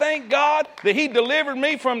 I thank God that He delivered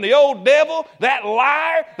me from the old devil, that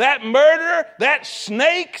liar, that murderer, that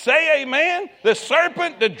snake, say amen, the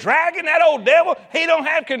serpent, the dragon, that old devil. He don't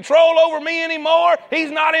have control over me anymore. He's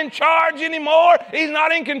not in charge anymore. He's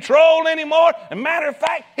not in control anymore. As a matter of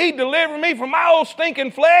fact, He delivered me from my old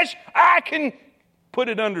stinking flesh. I can put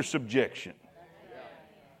it under subjection.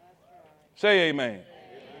 Say amen.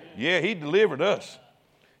 Yeah, He delivered us.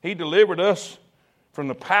 He delivered us from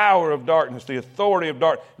the power of darkness, the authority of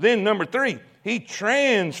darkness. Then number 3, He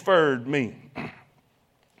transferred me.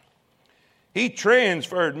 He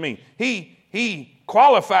transferred me. He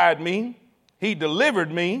qualified me. He delivered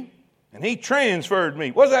me. And He transferred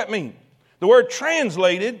me. What does that mean? The word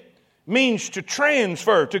translated means to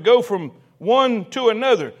transfer, to go from one to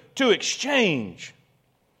another, to exchange.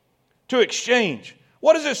 To exchange.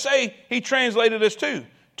 What does it say He translated us to?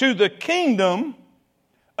 To the kingdom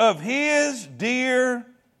of His dear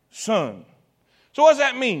Son. So what does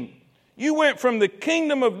that mean? You went from the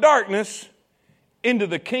kingdom of darkness into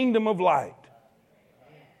the kingdom of light.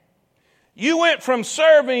 You went from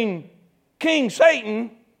serving King Satan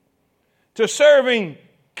to serving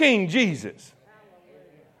King Jesus.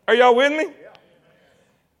 Are y'all with me?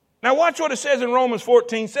 Now watch what it says in Romans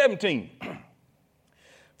 14:17.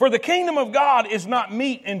 For the kingdom of God is not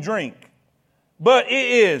meat and drink, but it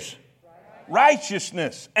is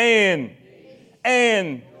righteousness and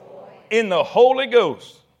in the Holy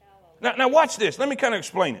Ghost. Now watch this. Let me kind of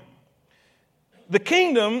explain it. The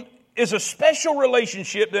kingdom is a special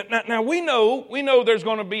relationship that now we know there's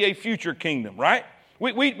going to be a future kingdom, right?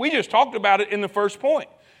 We just talked about it in the first point.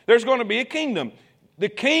 There's going to be a kingdom. The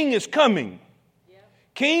king is coming.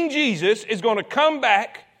 King Jesus is going to come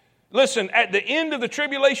back, listen, at the end of the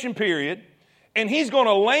tribulation period, and He's going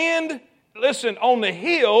to land, listen, on the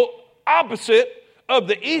hill opposite of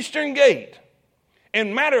the eastern gate.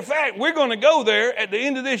 And matter of fact, we're going to go there at the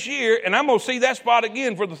end of this year, and I'm going to see that spot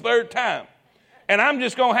again for the 3rd time. And I'm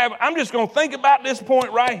just going to think about this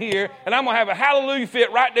point right here, and I'm going to have a hallelujah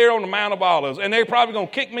fit right there on the Mount of Olives, and they're probably going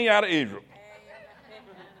to kick me out of Israel.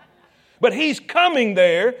 But He's coming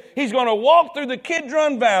there. He's going to walk through the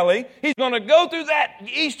Kidron Valley. He's going to go through that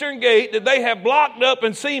eastern gate that they have blocked up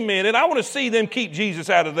and cemented. I want to see them keep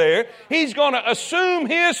Jesus out of there. He's going to assume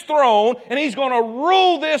His throne, and He's going to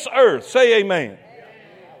rule this earth. Say amen.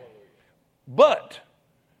 But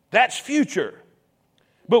that's future.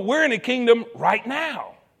 But we're in a kingdom right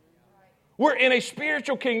now. We're in a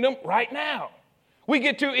spiritual kingdom right now. We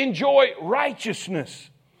get to enjoy righteousness.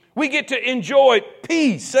 We get to enjoy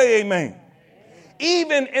peace. Say amen.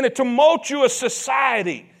 Even in a tumultuous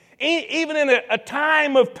society, even in a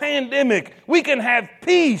time of pandemic, we can have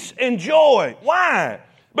peace and joy. Why?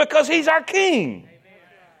 Because He's our King.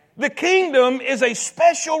 The kingdom is a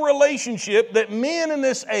special relationship that men in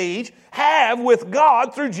this age have with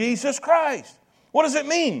God through Jesus Christ. What does it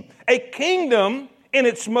mean? A kingdom, in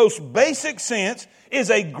its most basic sense, is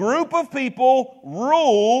a group of people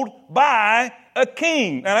ruled by a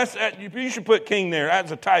king. Now, you should put king there.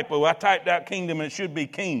 That's a typo. I typed out kingdom and it should be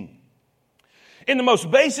king. In the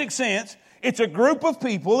most basic sense, it's a group of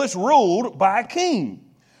people that's ruled by a king.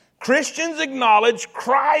 Christians acknowledge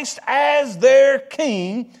Christ as their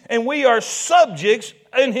king, and we are subjects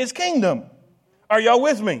in His kingdom. Are y'all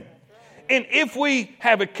with me? And if we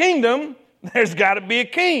have a kingdom, there's got to be a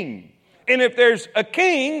king. And if there's a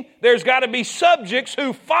king, there's got to be subjects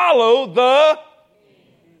who follow the...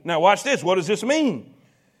 Now watch this. What does this mean?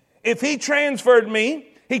 If He transferred me,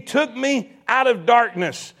 He took me out of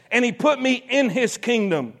darkness and He put me in His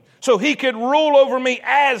kingdom so He could rule over me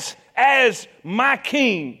as my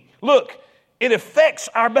king. Look, it affects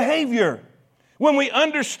our behavior. when we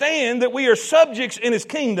understand that we are subjects in His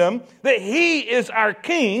kingdom, that He is our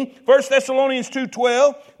King, 1 Thessalonians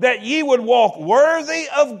 2:12, that ye would walk worthy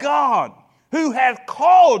of God, who hath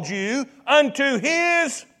called you unto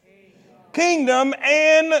His kingdom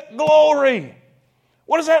and glory.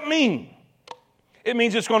 What does that mean? It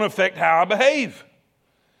means it's going to affect how I behave,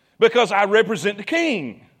 because I represent the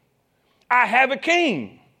King. I have a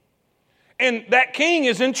king, and that king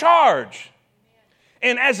is in charge.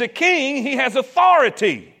 And as a king, he has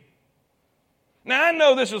authority. Now, I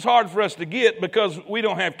know this is hard for us to get because we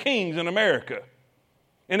don't have kings in America.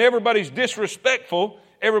 And everybody's disrespectful.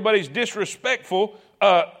 Everybody's disrespectful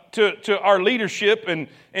to our leadership. And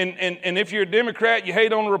if you're a Democrat, you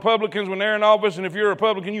hate on the Republicans when they're in office. And if you're a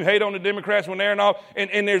Republican, you hate on the Democrats when they're in office.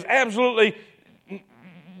 And there's absolutely,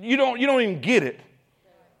 you don't even get it.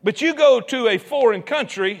 But you go to a foreign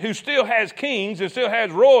country who still has kings and still has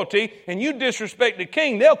royalty, and you disrespect the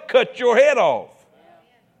king, they'll cut your head off.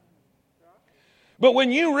 But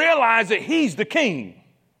when you realize that He's the king,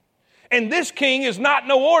 and this king is not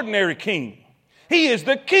no ordinary king, He is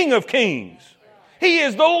the King of kings. He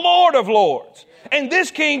is the Lord of lords. And this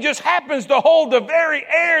king just happens to hold the very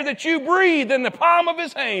air that you breathe in the palm of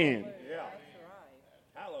His hand.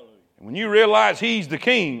 And when you realize He's the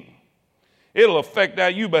king, it'll affect how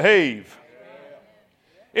you behave.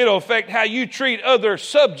 It'll affect how you treat other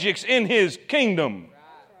subjects in His kingdom.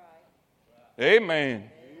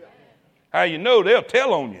 Amen. How you know? They'll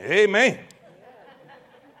tell on you. Amen.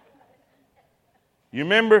 You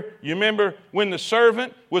remember when the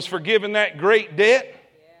servant was forgiven that great debt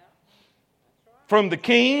from the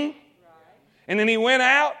king? And then he went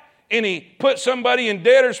out and he put somebody in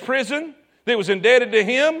debtor's prison that was indebted to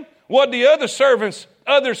him. What did the other servants,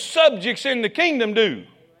 other subjects in the kingdom do?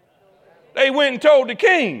 They went and told the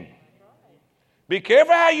king. Be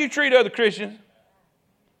careful how you treat other Christians.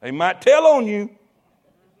 They might tell on you.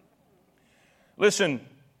 Listen,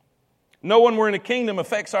 knowing we're in the kingdom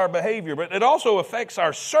affects our behavior, but it also affects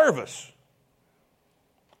our service.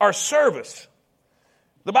 Our service.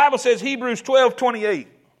 The Bible says, Hebrews 12:28,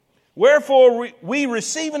 wherefore we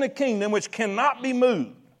receiving a kingdom which cannot be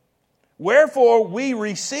moved. Wherefore, we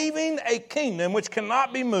receiving a kingdom which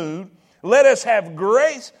cannot be moved, let us have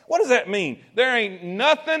grace. What does that mean? There ain't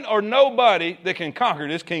nothing or nobody that can conquer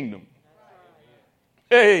this kingdom.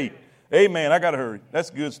 Hey, amen. I got to hurry.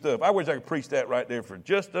 That's good stuff. I wish I could preach that right there for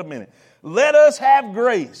just a minute. Let us have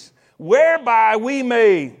grace, whereby we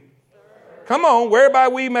may, come on, whereby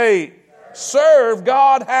we may serve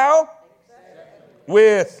God how?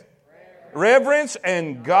 With reverence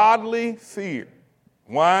and godly fear.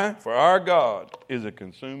 Why? For our God is a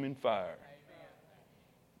consuming fire.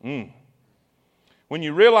 When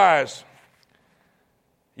you realize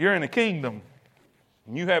you're in a kingdom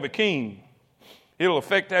and you have a king, it'll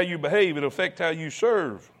affect how you behave. It'll affect how you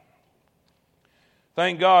serve.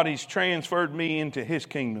 Thank God He's transferred me into His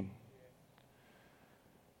kingdom.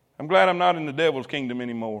 I'm glad I'm not in the devil's kingdom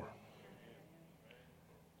anymore.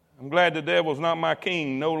 I'm glad the devil's not my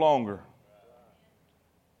king no longer.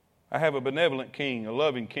 I have a benevolent king, a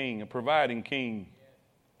loving king, a providing king,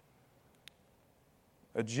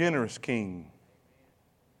 a generous king,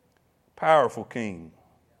 powerful king.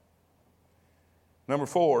 Number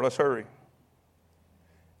 4, let's hurry.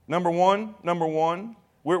 Number one,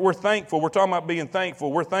 we're thankful. We're talking about being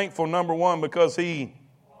thankful. We're thankful, number 1, because He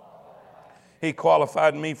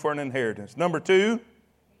qualified me for an inheritance. Number 2,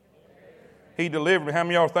 He delivered me. How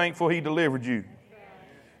many of y'all are thankful He delivered you?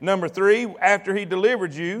 Number 3, after He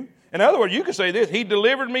delivered you, in other words, you could say this, He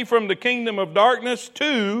delivered me from the kingdom of darkness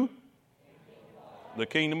to the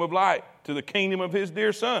kingdom of light, to the kingdom of His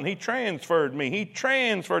dear Son. He transferred me. He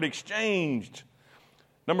transferred, exchanged.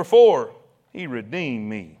 Number 4, He redeemed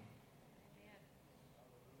me.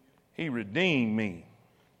 He redeemed me.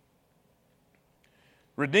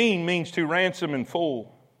 Redeem means to ransom in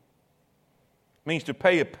full. Means to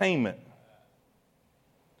pay a payment.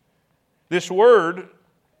 This word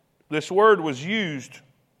was used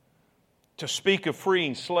to speak of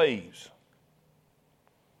freeing slaves.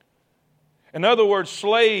 In other words,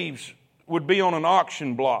 slaves would be on an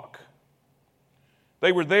auction block.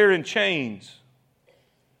 They were there in chains.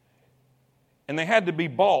 And they had to be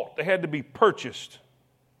bought. They had to be purchased.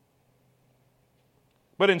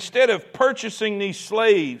 But instead of purchasing these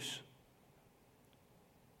slaves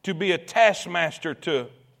to be a taskmaster to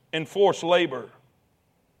enforce labor,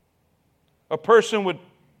 a person would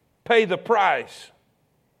pay the price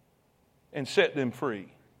and set them free.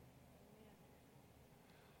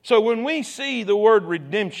 So when we see the word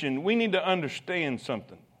redemption, we need to understand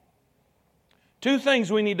something. Two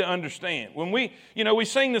things we need to understand. When we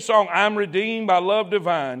sing the song, I'm redeemed by love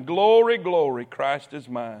divine. Glory, glory, Christ is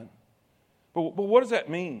mine. But what does that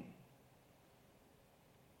mean?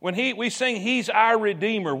 When we sing, He's our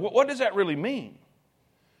Redeemer, what does that really mean?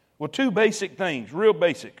 Well, two basic things, real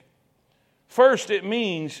basic. First, it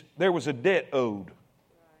means there was a debt owed.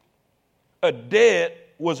 A debt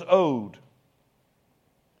was owed.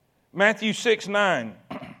 Matthew 6:9.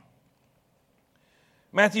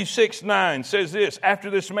 Matthew 6:9 says this, after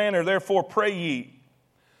this manner, therefore pray ye,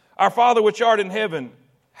 our Father which art in heaven,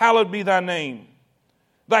 hallowed be thy name.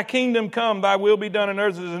 Thy kingdom come, thy will be done on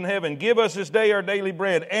earth as in heaven. Give us this day our daily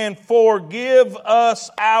bread, and forgive us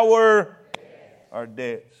our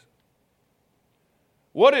debts.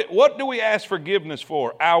 What do we ask forgiveness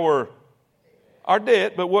for? Our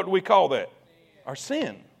debt, but what do we call that? Our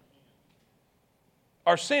sin.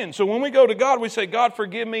 Our sin. So when we go to God, we say, God,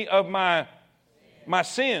 forgive me of my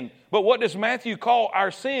sin. But what does Matthew call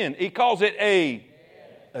our sin? He calls it a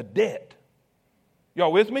debt.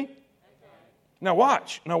 Y'all with me? Now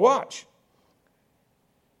watch.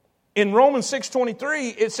 In Romans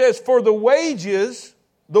 6:23, it says, for the wages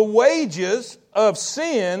of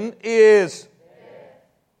sin is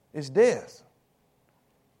death.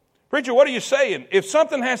 Preacher, what are you saying? If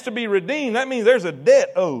something has to be redeemed, that means there's a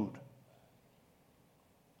debt owed.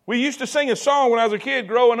 We used to sing a song when I was a kid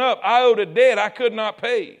growing up, I owed a debt I could not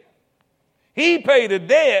pay. He paid a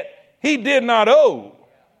debt he did not owe.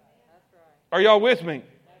 Are y'all with me?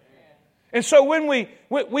 And so when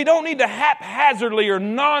we don't need to haphazardly or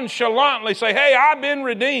nonchalantly say, hey, I've been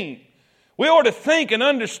redeemed. We ought to think and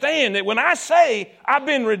understand that when I say I've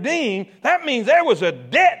been redeemed, that means there was a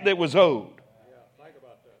debt that was owed.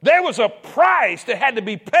 There was a price that had to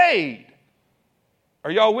be paid. Are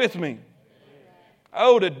y'all with me? I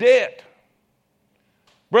owed a debt.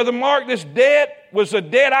 Brother Mark, this debt was a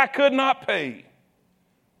debt I could not pay.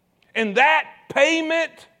 And that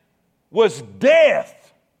payment was death.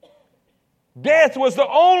 Death was the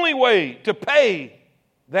only way to pay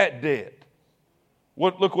that debt.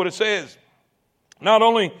 Look what it says. Not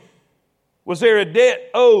only was there a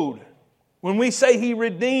debt owed, when we say He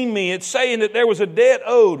redeemed me, it's saying that there was a debt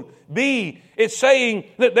owed. B, it's saying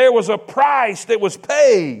that there was a price that was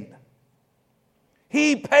paid.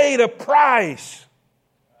 He paid a price.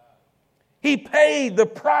 He paid the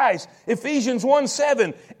price. Ephesians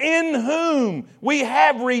 1:7, in whom we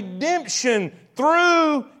have redemption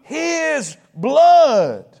through His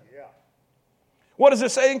blood. What does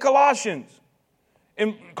it say in Colossians?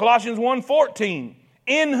 In Colossians 1:14,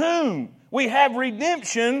 in whom we have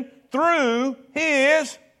redemption through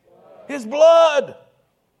His blood.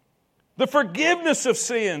 The forgiveness of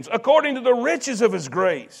sins according to the riches of His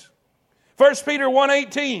grace. 1 Peter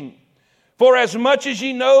 1:18, for as much as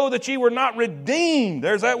ye know that ye were not redeemed,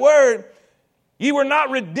 there's that word, ye were not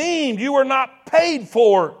redeemed, you were not paid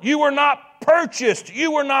for, you were not purchased,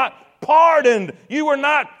 you were not pardoned, you were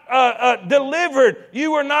not delivered,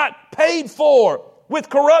 you were not paid for with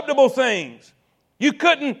corruptible things. Your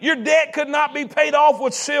debt could not be paid off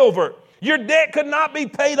with silver. Your debt could not be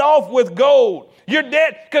paid off with gold. Your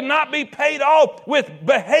debt could not be paid off with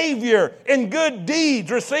behavior and good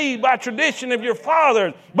deeds received by tradition of your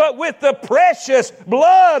fathers, but with the precious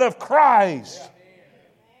blood of Christ.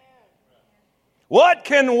 What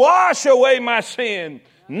can wash away my sin?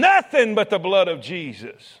 Nothing but the blood of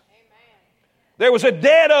Jesus. There was a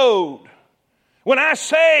debt owed. When I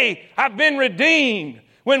say I've been redeemed,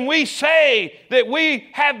 when we say that we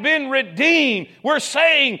have been redeemed, we're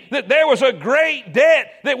saying that there was a great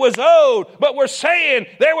debt that was owed, but we're saying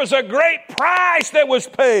there was a great price that was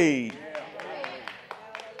paid.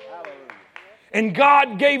 And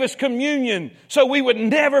God gave us communion so we would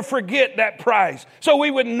never forget that price. So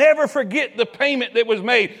we would never forget the payment that was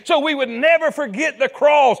made. So we would never forget the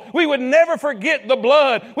cross. We would never forget the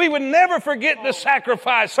blood. We would never forget the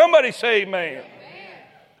sacrifice. Somebody say amen.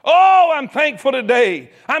 Oh, I'm thankful today.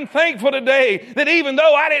 I'm thankful today that even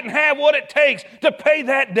though I didn't have what it takes to pay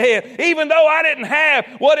that debt, even though I didn't have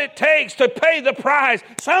what it takes to pay the price,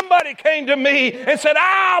 somebody came to me and said,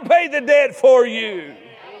 I'll pay the debt for you.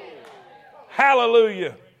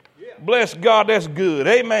 Hallelujah. Bless God, that's good.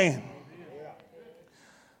 Amen.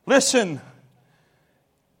 Listen,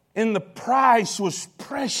 and the price was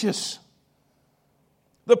precious.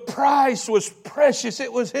 The price was precious.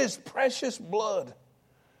 It was His precious blood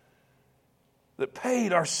that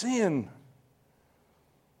paid our sin.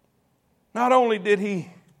 Not only did he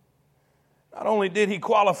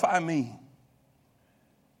qualify me,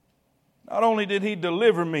 not only did He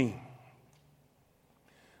deliver me,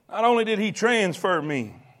 not only did He transfer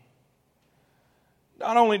me,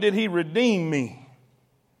 not only did He redeem me,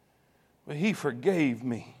 But He forgave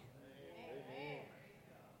me.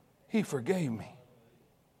 He forgave me.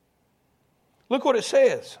 Look what it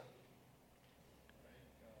says.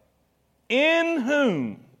 In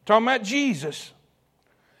whom, talking about Jesus,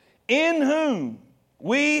 in whom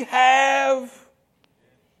we have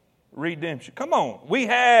redemption. Come on. We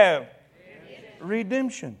have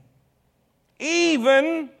redemption.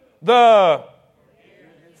 Even the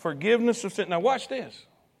forgiveness of sin. Now watch this.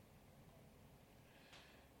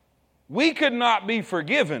 We could not be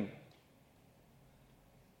forgiven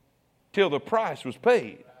till the price was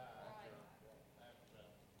paid.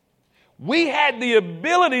 We had the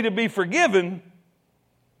ability to be forgiven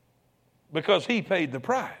because He paid the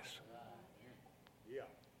price.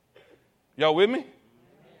 Y'all with me?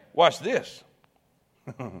 Watch this.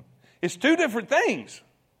 It's two different things.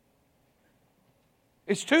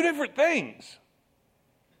 It's two different things.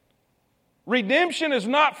 Redemption is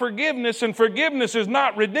not forgiveness, and forgiveness is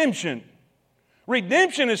not redemption.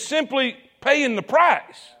 Redemption is simply paying the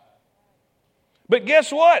price. But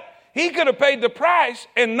guess what? He could have paid the price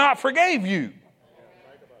and not forgave you.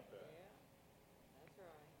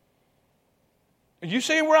 Are you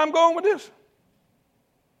seeing where I'm going with this?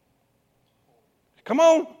 Come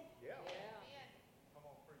on.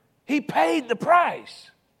 He paid the price.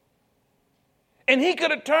 And He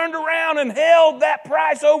could have turned around and held that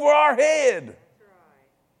price over our head.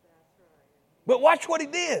 But watch what He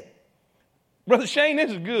did. Brother Shane,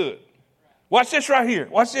 this is good. Watch this right here.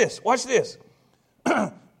 Watch this. Watch this.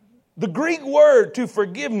 The Greek word to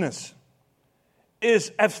forgiveness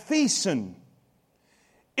is aphesin.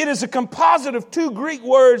 It is a composite of two Greek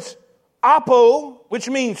words, apo, which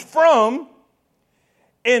means from,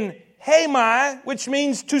 and hemi, which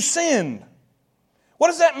means to send. What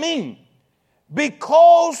does that mean?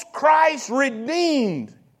 Because Christ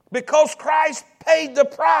redeemed, because Christ paid the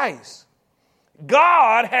price,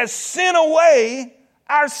 God has sent away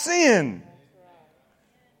our sin.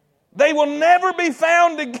 They will never be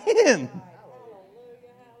found again.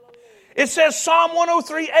 It says Psalm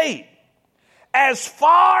 103:8, as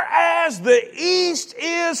far as the east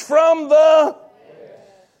is from the,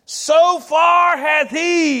 so far hath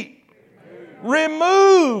He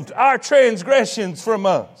removed our transgressions from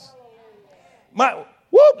us.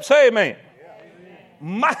 Say amen.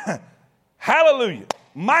 Hallelujah.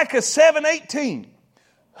 Micah 7:18.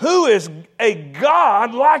 Who is a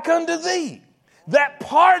God like unto thee, that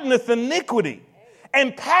pardoneth iniquity,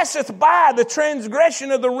 and passeth by the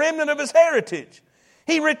transgression of the remnant of his heritage?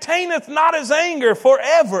 He retaineth not his anger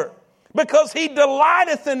forever, because he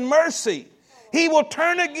delighteth in mercy. He will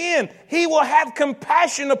turn again. He will have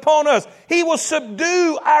compassion upon us. He will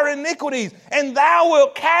subdue our iniquities, and thou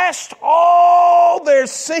wilt cast all their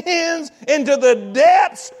sins into the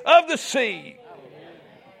depths of the sea.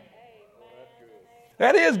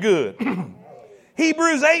 That is good.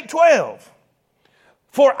 Hebrews 8:12.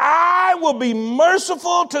 For I will be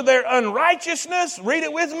merciful to their unrighteousness, read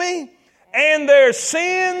it with me, and their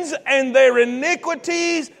sins and their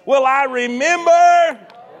iniquities will I remember.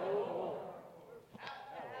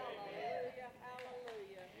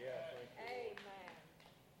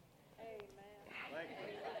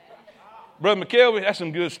 Brother McKelvey, that's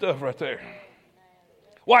some good stuff right there.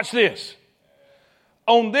 Watch this.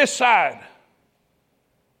 On this side,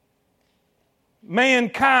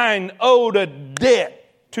 mankind owed a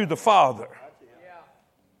debt to the Father.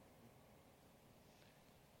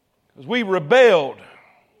 Because we rebelled.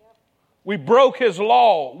 We broke His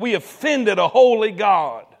law. We offended a holy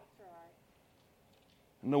God.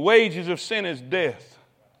 And the wages of sin is death.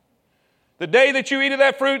 The day that you eat of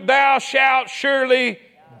that fruit, thou shalt surely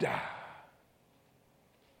die.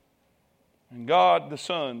 And God the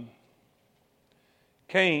Son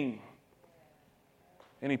came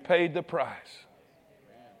and He paid the price.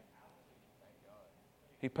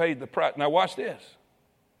 He paid the price. Now watch this.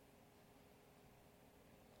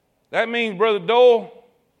 That means, Brother Dole,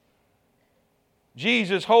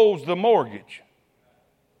 Jesus holds the mortgage.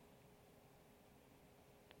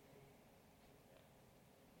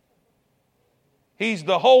 He's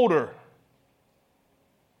the holder.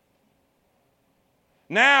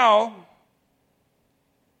 Now,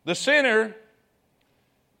 the sinner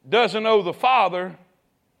doesn't owe the Father.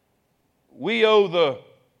 We owe the...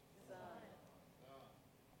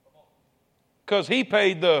 Because He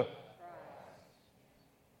paid the...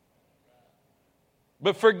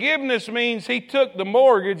 But forgiveness means He took the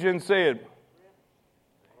mortgage and said...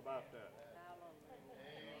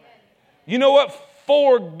 You know what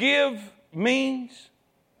forgive means?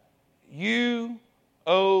 You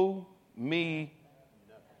owe me.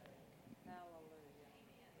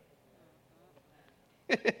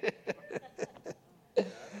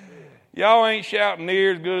 Y'all ain't shouting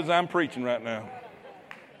near as good as I'm preaching right now.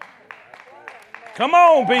 Come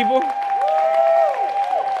on, people.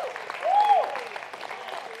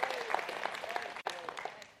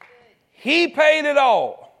 He paid it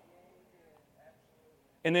all.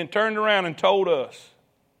 And then turned around and told us,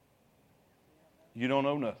 you don't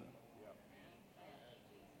owe nothing.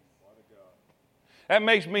 That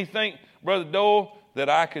makes me think, Brother Dole, that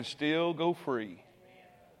I could still go free.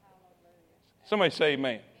 Somebody say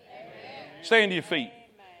amen. Stand to your feet.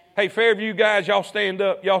 Hey, Fairview guys, y'all stand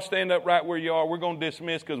up. Y'all stand up right where you are. We're going to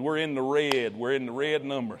dismiss because we're in the red. We're in the red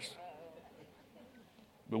numbers.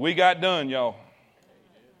 But we got done, y'all.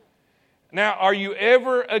 Now, are you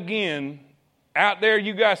ever again, out there,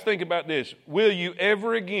 you guys think about this. Will you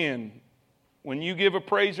ever again, when you give a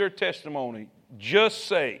praise or testimony, just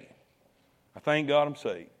say, I thank God I'm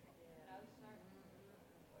saved?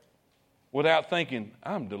 Without thinking,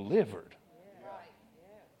 I'm delivered.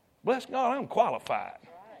 Bless God, I'm qualified.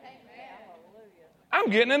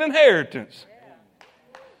 I'm getting an inheritance.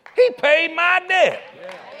 He paid my debt.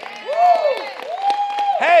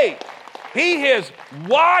 Hey, He has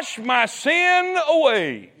washed my sin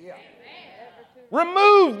away.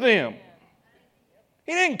 Removed them.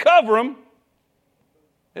 He didn't cover them.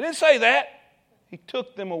 He didn't say that. He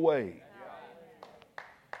took them away.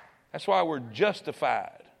 That's why we're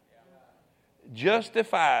justified.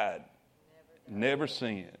 Justified, never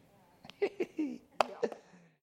sinned.